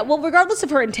her. Yeah, well, regardless of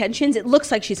her intentions, it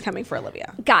looks like she's coming for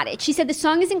Olivia. Got it. She said the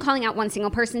song isn't calling out one single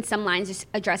person. Some lines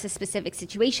address a specific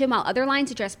situation, while other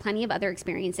lines address plenty of other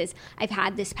experiences I've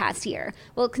had this past year.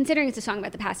 Well, considering it's a song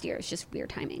about the past year, it's just weird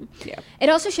timing. Yeah. It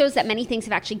also shows that many things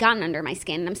have actually gotten under my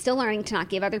skin, and I'm still learning to not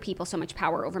give other people so much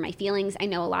power over my feelings. I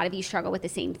know a lot of you struggle with the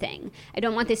same thing. I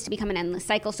don't want this to become an endless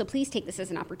cycle, so please take this as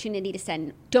an opportunity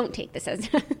to don't take this as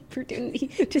an opportunity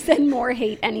to send more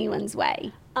hate anyone's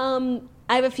way.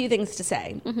 I have a few things to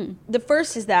say. Mm-hmm. The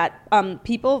first is that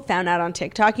people found out on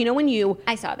TikTok,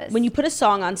 I saw this. When you put a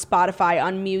song on Spotify,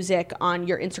 on music, on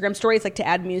your Instagram stories, to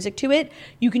add music to it,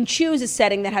 you can choose a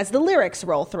setting that has the lyrics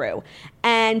roll through.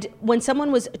 And when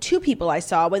two people I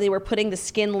saw, when they were putting the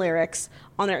Skin lyrics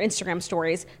on their Instagram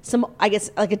stories, I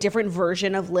guess a different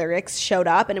version of lyrics showed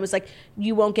up, and it was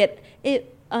you won't get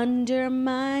it under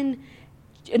mine.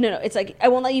 No, it's I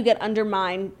won't let you get under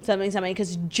mine, something,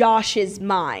 because Josh is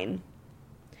mine.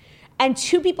 And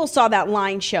two people saw that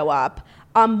line show up.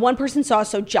 One person saw,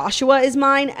 so Joshua is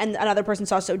mine, and another person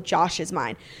saw, so Josh is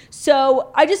mine.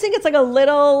 So I just think it's a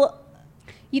little...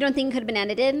 You don't think it could have been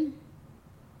edited?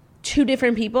 Two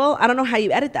different people? I don't know how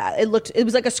you edit that. It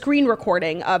was a screen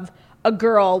recording of a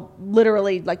girl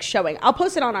literally showing. I'll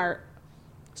post it on our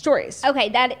stories. Okay,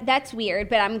 that's weird,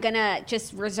 but I'm gonna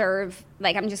just reserve,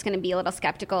 I'm just gonna be a little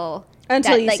skeptical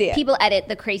until you see it. People edit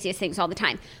the craziest things all the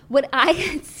time. What I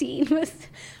had seen was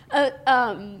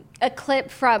a clip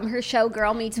from her show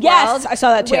Girl Meets World. Yes, I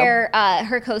saw that too. Where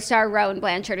her co-star Rowan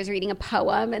Blanchard is reading a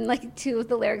poem, and two of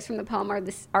the lyrics from the poem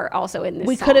are also in this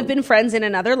We song. could have been friends in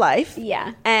another life.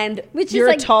 Yeah. And which you're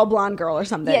a tall blonde girl or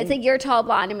something. Yeah, it's you're a tall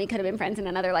blonde and we could have been friends in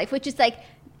another life, which is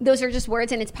those are just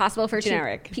words, and it's possible for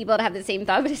generic people to have the same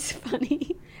thought, but it's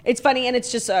funny. It's funny, and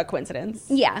it's just a coincidence.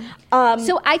 Yeah.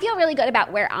 So I feel really good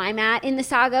about where I'm at in the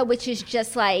saga, which is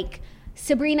just like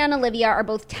Sabrina and Olivia are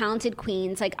both talented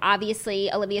queens. Like,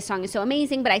 obviously, Olivia's song is so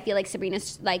amazing, but I feel like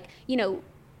Sabrina's, like, you know,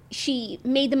 she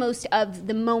made the most of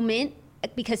the moment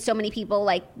because so many people,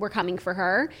 like, were coming for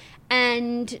her.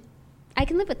 And I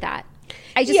can live with that.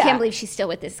 I just can't believe she's still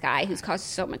with this guy who's caused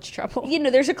so much trouble. You know,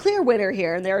 there's a clear winner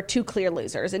here, and there are two clear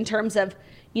losers in terms of,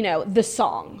 you know, the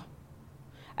song.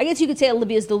 I guess you could say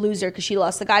Olivia's the loser because she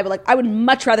lost the guy, but, like, I would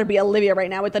much rather be Olivia right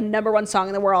now with the #1 song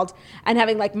in the world and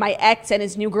having, like, my ex and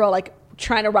his new girl, like,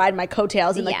 trying to ride my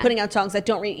coattails and, like, putting out songs that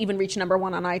don't even reach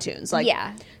 #1 on iTunes. Like,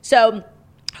 so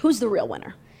who's the real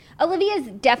winner? Olivia's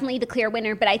definitely the clear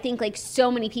winner, but I think, like,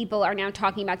 so many people are now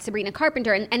talking about Sabrina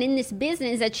Carpenter, and in this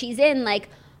business that she's in, like,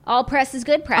 all press is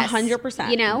good press. 100%.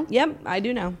 You know? Yep, I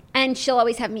do know. And she'll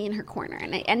always have me in her corner.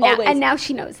 And now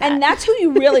she knows that. And that's who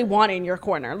you really want in your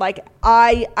corner. Like,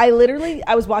 I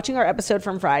was watching our episode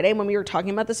from Friday when we were talking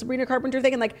about the Sabrina Carpenter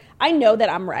thing, and, like, I know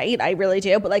that I'm right. I really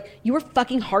do. But, like, you were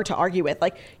fucking hard to argue with.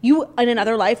 Like, you, in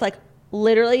another life, like,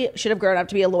 literally should have grown up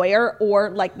to be a lawyer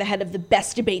or, like, the head of the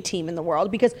best debate team in the world,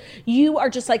 because you are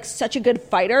just, like, such a good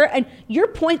fighter, and your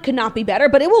point could not be better,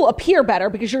 but it will appear better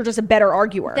because you're just a better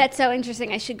arguer. That's so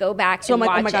interesting. I should go back so and I'm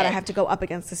like, watch oh my God, it. I have to go up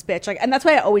against this bitch. Like, and that's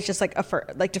why I always just, like,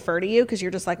 defer to you, because you're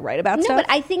just, like, right about stuff. No,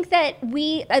 but I think that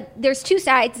there's two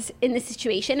sides in this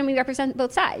situation, and we represent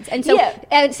both sides. And so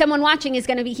someone watching is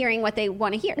going to be hearing what they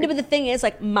want to hear. No, but the thing is,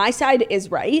 like, my side is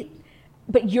right,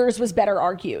 but yours was better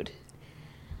argued.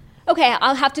 Okay,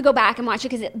 I'll have to go back and watch it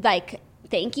because, like,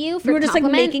 thank you for you were just, like,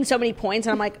 compliment. making so many points,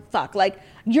 and I'm like, fuck, like,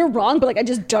 you're wrong, but, like, I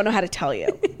just don't know how to tell you.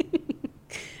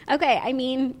 Okay, I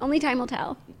mean, only time will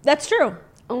tell. That's true.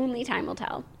 Only time will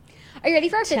tell. Are you ready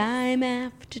for our fifth? Time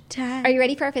after time. Are you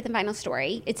ready for our fifth and final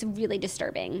story? It's really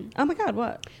disturbing. Oh my God,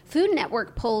 what? Food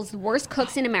Network pulls Worst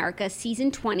Cooks in America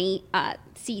season 20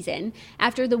 season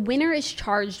after the winner is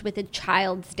charged with a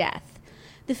child's death.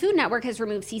 The Food Network has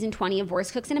removed season 20 of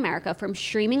Worst Cooks in America from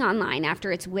streaming online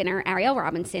after its winner, Ariel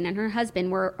Robinson, and her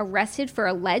husband were arrested for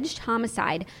alleged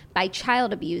homicide by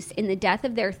child abuse in the death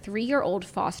of their 3-year-old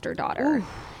foster daughter. Ooh.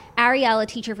 Ariel, a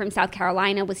teacher from South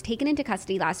Carolina, was taken into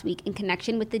custody last week in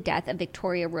connection with the death of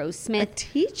Victoria Rose Smith. A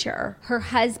teacher? Her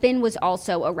husband was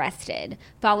also arrested.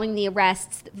 Following the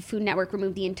arrests, the Food Network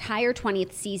removed the entire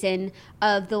 20th season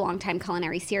of the Longtime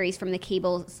Culinary series from the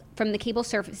cable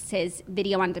services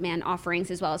video-on-demand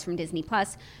offerings, as well as from Disney+,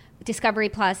 Discovery+,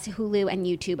 Hulu, and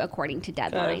YouTube, according to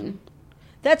Deadline.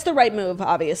 That's the right move,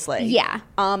 obviously. Yeah.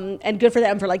 And good for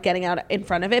them for, like, getting out in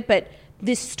front of it, but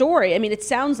this story, I mean, it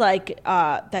sounds like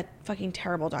that fucking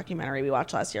terrible documentary we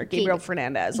watched last year, Gabriel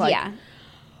Fernandez. Like, yeah.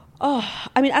 Oh,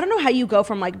 I mean, I don't know how you go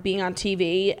from, like, being on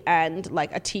TV and, like,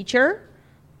 a teacher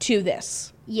to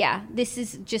this. Yeah, this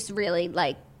is just really,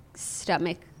 like,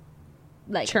 stomach,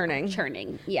 like,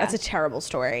 churning. Yeah. That's a terrible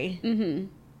story. Mm-hmm.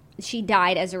 She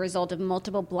died as a result of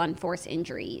multiple blunt force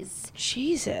injuries.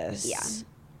 Jesus. Yeah.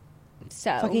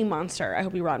 So fucking monster. I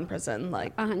hope you rot in prison,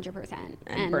 like 100%,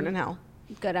 and burn in hell.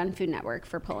 Good on Food Network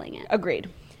for pulling it. Agreed.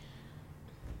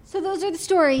 So those are the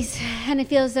stories, and I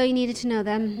feel as though you needed to know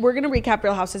them. We're going to recap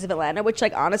Real Housewives of Atlanta, which,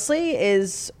 like, honestly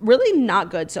is really not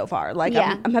good so far. Like,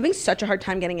 yeah. I'm having such a hard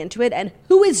time getting into it. And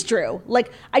who is Drew?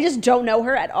 Like, I just don't know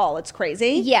her at all. It's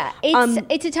crazy. Yeah,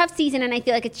 it's a tough season, and I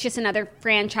feel like it's just another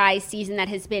franchise season that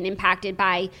has been impacted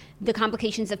by the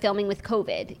complications of filming with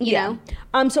COVID, you know?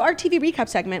 So our TV recap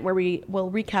segment, where we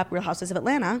will recap Real Housewives of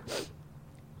Atlanta,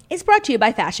 is brought to you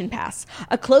by Fashion Pass,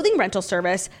 a clothing rental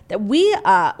service that we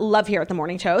love here at The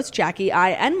Morning Toast. Jackie, I,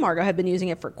 and Margot have been using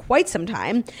it for quite some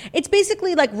time. It's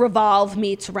basically like Revolve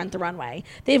meets Rent the Runway.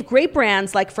 They have great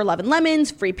brands like For Love and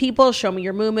Lemons, Free People, Show Me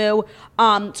Your Moo.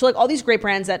 So, like, all these great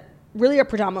brands that really are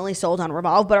predominantly sold on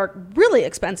Revolve, but are really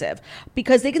expensive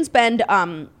because they can spend...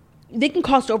 they can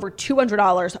cost over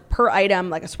 $200 per item,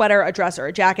 like a sweater, a dress, or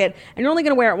a jacket, and you're only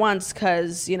going to wear it once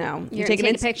because, you know, you take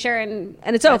a picture and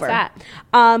it's over. That.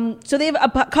 So they have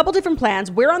a couple different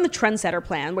plans. We're on the Trendsetter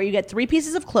plan, where you get 3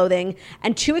 pieces of clothing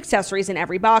and 2 accessories in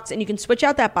every box, and you can switch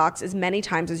out that box as many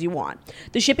times as you want.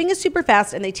 The shipping is super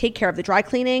fast, and they take care of the dry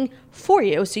cleaning for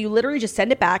you, so you literally just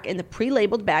send it back in the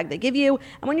pre-labeled bag they give you,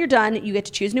 and when you're done, you get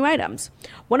to choose new items.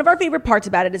 One of our favorite parts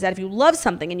about it is that if you love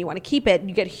something and you want to keep it,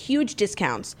 you get huge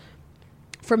discounts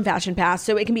from Fashion Pass,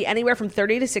 so it can be anywhere from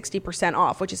 30 to 60%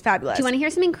 off, which is fabulous. Do you want to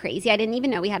hear something crazy? I didn't even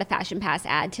know we had a Fashion Pass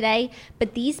ad today,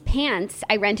 but these pants,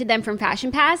 I rented them from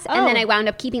Fashion Pass, and then I wound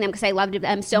up keeping them because I loved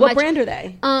them so much. What brand are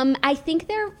they? I think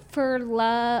they're for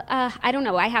I don't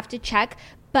know. I have to check,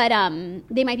 but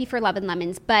they might be For Love and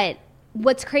Lemons, but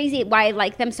what's crazy, why I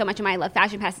like them so much and why I love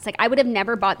Fashion Pass, it's like I would have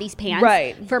never bought these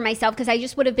pants for myself because I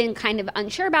just would have been kind of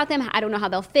unsure about them. I don't know how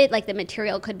they'll fit. Like the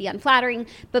material could be unflattering,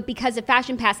 but because of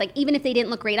Fashion Pass, like even if they didn't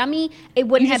look great on me, it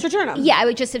wouldn't have return them. Yeah, I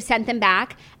would just have sent them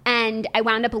back, and I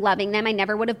wound up loving them. I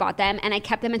never would have bought them, and I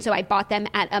kept them, and so I bought them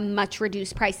at a much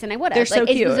reduced price than I would have. They're so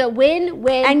cute. It was a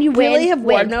win-win. And you really have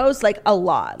worn those like a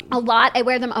lot. A lot. I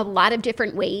wear them a lot of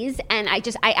different ways, and I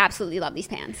absolutely love these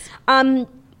pants.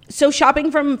 So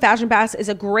shopping from Fashion Pass is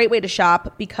a great way to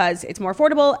shop because it's more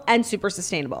affordable and super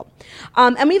sustainable.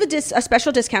 And we have a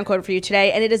special discount code for you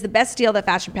today, and it is the best deal that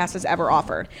Fashion Pass has ever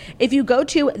offered. If you go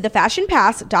to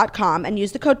thefashionpass.com and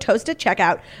use the code TOAST at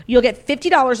checkout, you'll get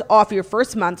 $50 off your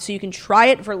first month, so you can try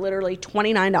it for literally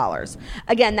 $29.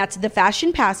 Again, that's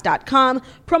thefashionpass.com,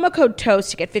 promo code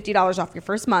TOAST to get $50 off your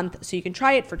first month, so you can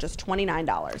try it for just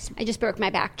 $29. I just broke my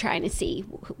back trying to see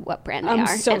what brand they are.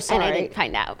 I'm so sorry. And I didn't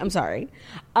find out. I'm sorry.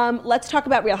 Let's talk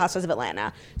about Real Housewives of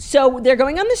Atlanta. So they're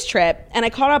going on this trip, and I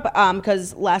caught up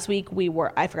because last week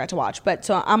I forgot to watch, but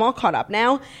so I'm all caught up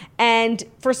now. And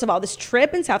first of all, this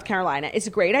trip in South Carolina is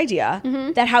a great idea.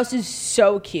 Mm-hmm. That house is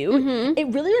so cute. Mm-hmm. It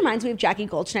really reminds me of Jackie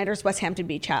Goldschneider's West Hampton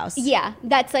Beach house. Yeah,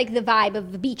 that's like the vibe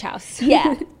of the beach house.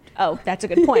 Yeah. Oh, that's a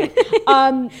good point.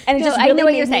 And it just really I know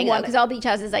what you're saying, because all beach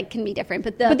houses like can be different,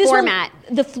 but the format,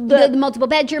 one, the multiple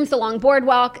bedrooms, the long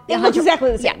boardwalk, it looks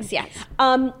exactly the same. Yes.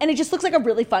 And it just looks like a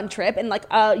really fun trip and like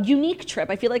a unique trip.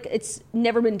 I feel like it's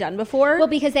never been done before. Well,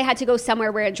 because they had to go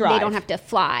somewhere where they don't have to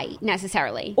fly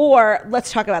necessarily. Or let's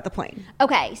talk about the plane.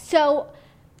 Okay, so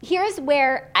here's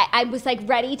where I was like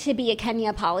ready to be a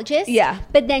Kenya apologist. Yeah.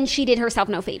 But then she did herself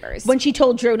no favors. When she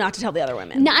told Drew not to tell the other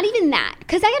women. Not even that.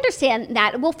 Because I understand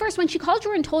that. Well, first, when she called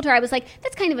Drew and told her, I was like,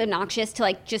 that's kind of obnoxious to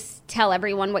like just tell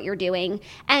everyone what you're doing.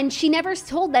 And she never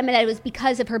told them that it was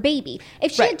because of her baby.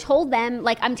 If she had told them,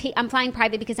 like, I'm flying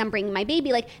private because I'm bringing my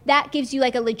baby, like, that gives you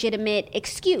like a legitimate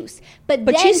excuse. But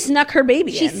then she snuck her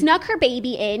baby in. She snuck her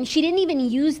baby in. She didn't even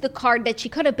use the card that she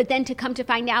could have. But then to come to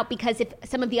find out, because if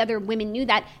some of the other women knew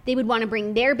that, they would want to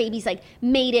bring their babies, like,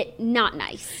 made it not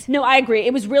nice. No, I agree.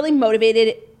 It was really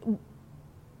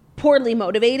poorly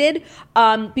motivated,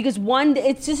 because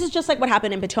this is just like what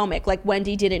happened in Potomac. Like,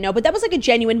 Wendy didn't know, but that was like a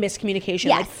genuine miscommunication.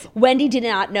 Yes. Like, Wendy did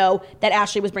not know that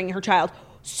Ashley was bringing her child.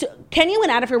 So Kenya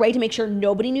went out of her way to make sure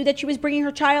nobody knew that she was bringing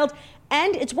her child.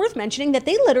 And it's worth mentioning that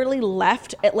they literally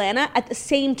left Atlanta at the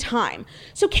same time.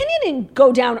 So Kenya didn't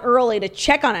go down early to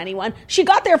check on anyone. She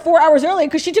got there 4 hours early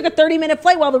because she took a 30-minute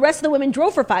flight while the rest of the women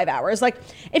drove for 5 hours. Like,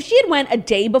 if she had went a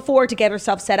day before to get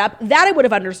herself set up, that I would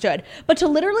have understood. But to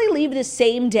literally leave the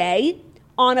same day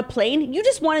on a plane, you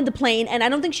just wanted the plane, and I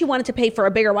don't think she wanted to pay for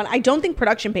a bigger one. I don't think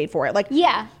production paid for it. Like,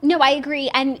 yeah, no, I agree.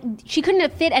 And she couldn't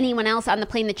have fit anyone else on the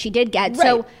plane that she did get. Right.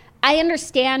 So I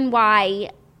understand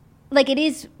why. Like, it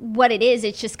is what it is.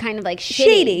 It's just kind of like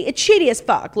shady. It's shady as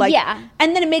fuck. Like, yeah.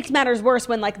 And then it makes matters worse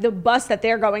when like the bus that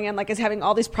they're going in like is having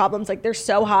all these problems. Like, they're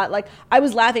so hot. Like, I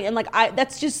was laughing and like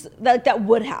that's just like that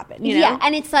would happen. You know? Yeah,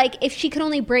 and it's like if she could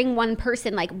only bring one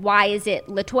person, like, why is it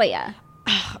LaToya?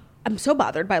 I'm so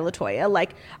bothered by LaToya.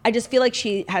 Like, I just feel like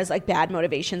she has like bad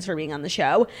motivations for being on the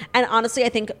show. And honestly, I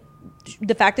think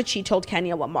the fact that she told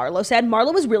Kenya what Marlo said,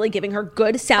 Marlo was really giving her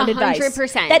good sound 100%. advice.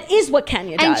 100%. That is what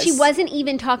Kenya does. And she wasn't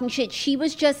even talking shit. She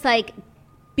was just like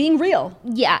being real.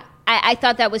 Yeah. I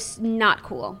thought that was not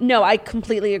cool. No, I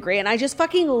completely agree. And I just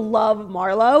fucking love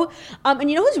Marlo. And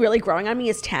you know who's really growing on me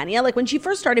is Tanya. Like, when she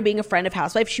first started being a friend of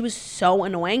Housewife, she was so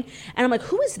annoying. And I'm like,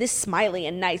 who is this smiley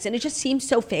and nice? And it just seems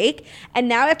so fake. And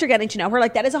now after getting to know her,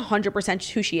 like, that is 100%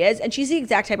 who she is. And she's the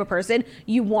exact type of person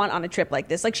you want on a trip like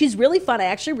this. Like, she's really fun. I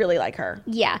actually really like her.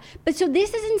 Yeah. But so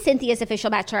this isn't Cynthia's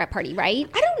official bachelorette party, right?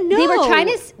 I don't know. They were trying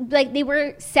to, like, they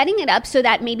were setting it up so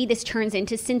that maybe this turns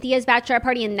into Cynthia's bachelorette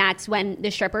party and that's when the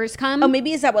strippers come. Oh,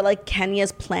 maybe is that what like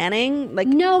Kenya's planning? Like,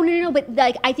 no, but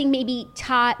like I think maybe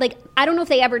Todd, like, I don't know if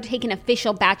they ever take an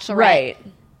official bachelorette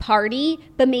party,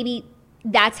 but maybe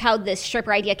that's how the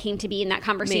stripper idea came to be in that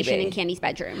conversation in Candy's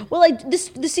bedroom. Well, like the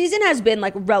season has been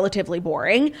like relatively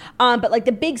boring, but like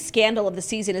the big scandal of the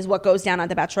season is what goes down at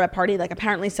the bachelorette party. Like,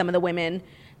 apparently some of the women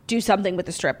do something with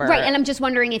the stripper. Right, and I'm just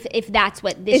wondering if that's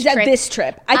what this is. That this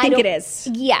trip? I think it is.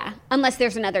 Yeah, unless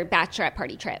there's another bachelorette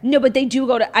party trip. No, but they do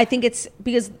go to, I think it's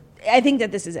because I think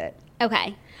that this is it.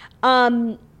 Okay.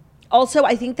 Also,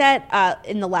 I think that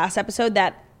in the last episode,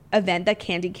 that event that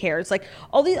Candy Cares, like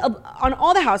all these on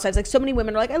all the housewives, like so many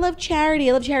women are like, I love charity,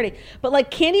 but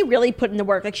like Candy really put in the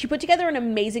work. Like, she put together an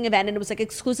amazing event, and it was like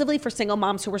exclusively for single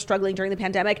moms who were struggling during the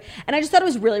pandemic, and I just thought it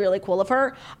was really, really cool of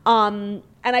her. And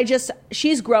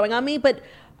she's growing on me, but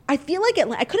I feel like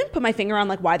I couldn't put my finger on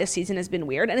like why this season has been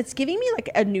weird, and it's giving me like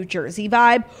a New Jersey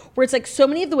vibe where it's like so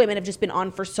many of the women have just been on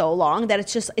for so long that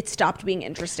it stopped being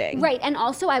interesting. Right, and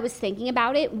also I was thinking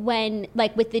about it when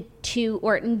like with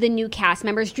the new cast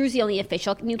members. Drew's the only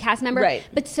official new cast member, right?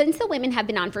 But since the women have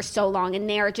been on for so long, and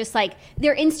they are just like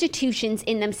they're institutions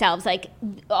in themselves, like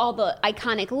all the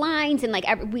iconic lines, and like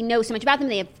we know so much about them.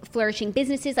 They have flourishing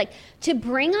businesses. Like to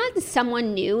bring on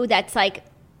someone new that's like.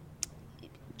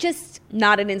 Just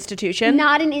not an institution.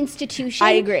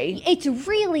 I agree. It's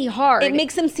really hard. It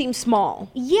makes them seem small.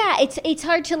 Yeah, it's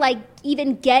hard to like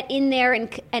even get in there and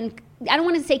I don't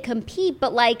want to say compete,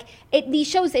 but like these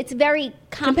shows, it's very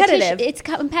competitive. It's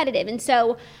competitive, and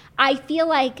so I feel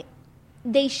like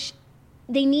they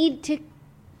need to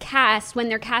cast when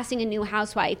they're casting a new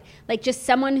housewife, like just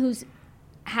someone who's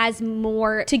has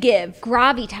more to give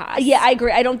gravitas. Yeah, I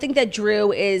agree. I don't think that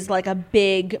Drew is like a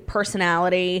big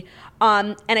personality.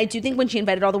 And I do think when she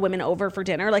invited all the women over for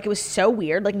dinner, like it was so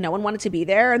weird. Like no one wanted to be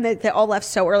there, and they all left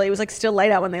so early. It was like still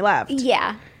light out when they left.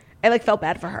 Yeah, I like felt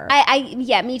bad for her.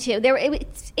 Yeah, me too.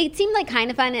 It seemed like kind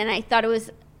of fun, and I thought it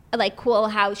was like cool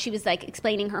how she was like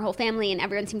explaining her whole family, and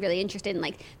everyone seemed really interested in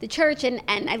like the church, and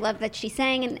I love that she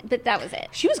sang, but that was it.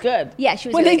 She was good. Yeah, she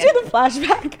was when really they did the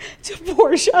flashback to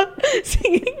Portia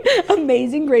singing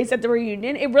Amazing Grace at the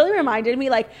reunion, it really reminded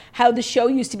me like how the show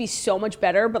used to be so much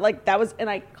better, but like that was an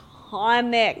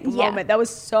iconic moment. That was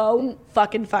so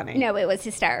fucking funny. No, it was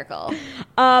hysterical.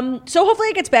 So hopefully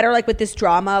it gets better like with this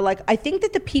drama. Like I think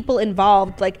that the people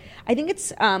involved, like I think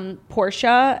it's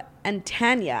Portia and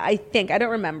Tanya, I don't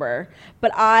remember,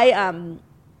 but I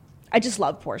just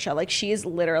love Portia. Like she is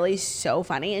literally so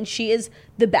funny, and she is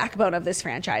the backbone of this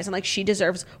franchise, and like she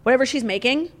deserves whatever she's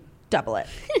making, double it.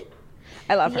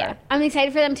 I love her. Yeah, I'm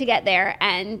excited for them to get there,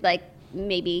 and like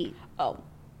maybe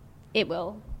it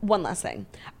will. One last thing,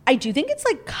 I do think it's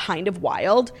like kind of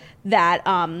wild that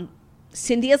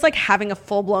Cindy is like having a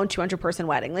full-blown 200-person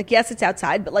wedding. Like yes, it's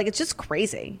outside, but like it's just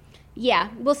crazy. Yeah,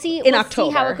 we'll see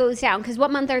October. See how it goes down, because what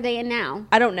month are they in now?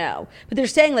 I don't know, but they're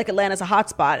saying like Atlanta's a hot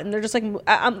spot, and they're just like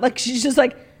I'm like she's just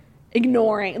like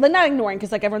ignoring, like not ignoring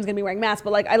because like everyone's gonna be wearing masks,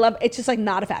 but like I love it's just like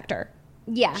not a factor.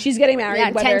 Yeah, she's getting married.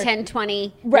 Yeah, whether, 10,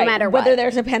 20, right, no matter what, whether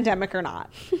there's a pandemic or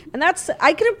not, and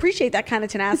I can appreciate that kind of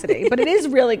tenacity, but it is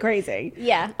really crazy.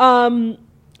 Yeah.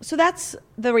 So that's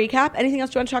the recap. Anything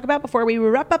else you want to talk about before we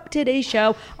wrap up today's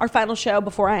show, our final show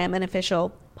before I am an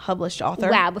official published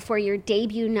author? Wow, before your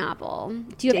debut novel.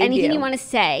 Do you have anything you want to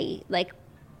say, like,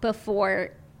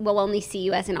 before we'll only see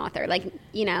you as an author? Like,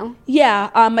 you know?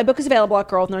 Yeah, my book is available at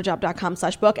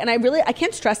girlwithnojob.com/book, and I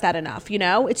can't stress that enough, you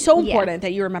know? It's so important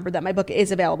that you remember that my book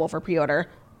is available for pre-order.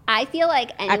 I feel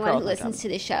like anyone who listens to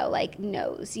the show, like,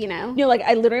 knows, you know? You know, like,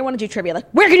 I literally want to do trivia,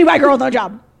 like, where can you buy Girl With No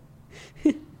Job?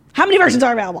 How many versions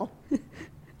are available?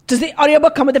 Does the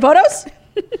audiobook come with the photos?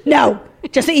 No,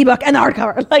 just the ebook and the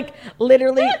hardcover. Like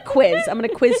literally quiz. I'm gonna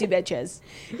quiz you bitches.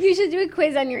 You should do a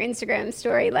quiz on your Instagram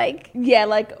story. Like yeah,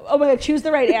 like oh my god, choose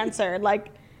the right answer. Like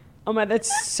oh my,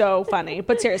 that's so funny.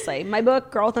 But seriously, my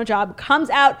book Girl With No Job comes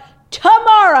out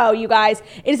tomorrow. You guys,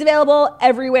 it is available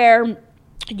everywhere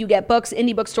you get books: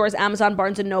 indie bookstores, Amazon,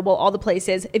 Barnes and Noble, all the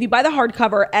places. If you buy the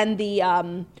hardcover and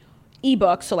the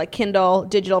ebook, so like Kindle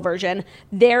digital version,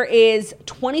 there is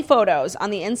 20 photos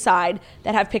on the inside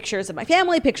that have pictures of my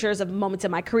family, pictures of moments in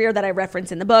my career that I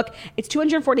reference in the book. It's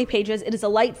 240 pages. It is a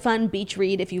light, fun beach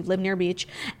read if you live near a beach,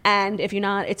 and if you're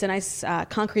not, it's a nice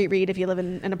concrete read if you live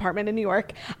in an apartment in New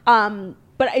York.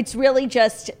 But it's really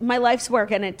just my life's work,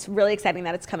 and it's really exciting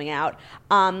that it's coming out.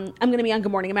 I'm going to be on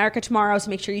Good Morning America tomorrow, so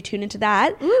make sure you tune into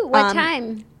that. Ooh, what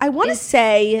time? I want to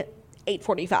say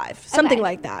 8:45, something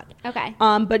like that. Okay.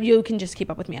 But you can just keep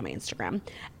up with me on my Instagram.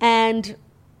 And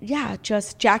yeah,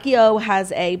 just Jackie O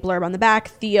has a blurb on the back.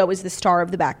 Theo is the star of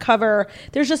the back cover.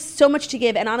 There's just so much to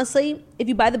give. And honestly, if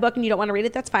you buy the book and you don't want to read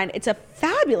it, that's fine. It's a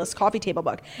fabulous coffee table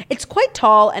book. It's quite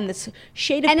tall and this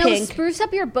shade of pink. And it'll spruce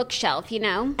up your bookshelf, you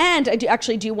know? And I do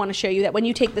want to show you that when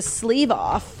you take the sleeve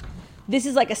off, this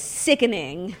is like a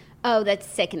sickening. Oh, that's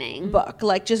sickening. Book.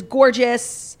 Like just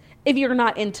gorgeous. If you're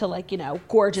not into like, you know,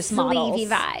 gorgeous models. Sleevey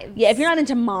vibes. Yeah, if you're not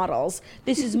into models,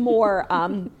 this is more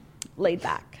laid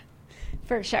back.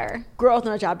 For sure.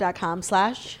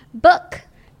 Girlwithnojob.com/book.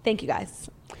 Thank you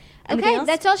guys. Anything Okay, else?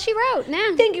 that's all she wrote.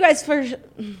 Nah. Thank you guys for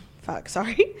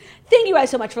Sorry. Thank you guys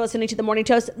so much for listening to The Morning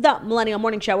Toast, the Millennial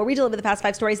Morning Show, where we deliver the past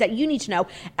 5 stories that you need to know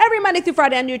every Monday through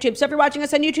Friday on YouTube. So if you're watching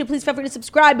us on YouTube, please feel free to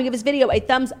subscribe and give this video a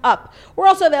thumbs up. We're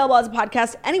also available as a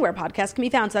podcast anywhere podcasts can be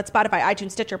found. So that's Spotify,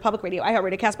 iTunes, Stitcher, Public Radio,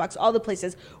 iHeartRadio, CastBox, all the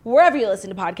places wherever you listen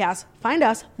to podcasts. Find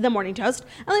us, The Morning Toast,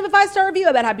 and leave a 5-star review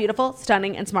about how beautiful,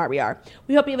 stunning, and smart we are.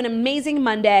 We hope you have an amazing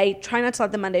Monday. Try not to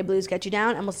let the Monday blues get you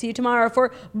down, and we'll see you tomorrow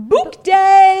for Book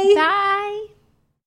Day. Bye.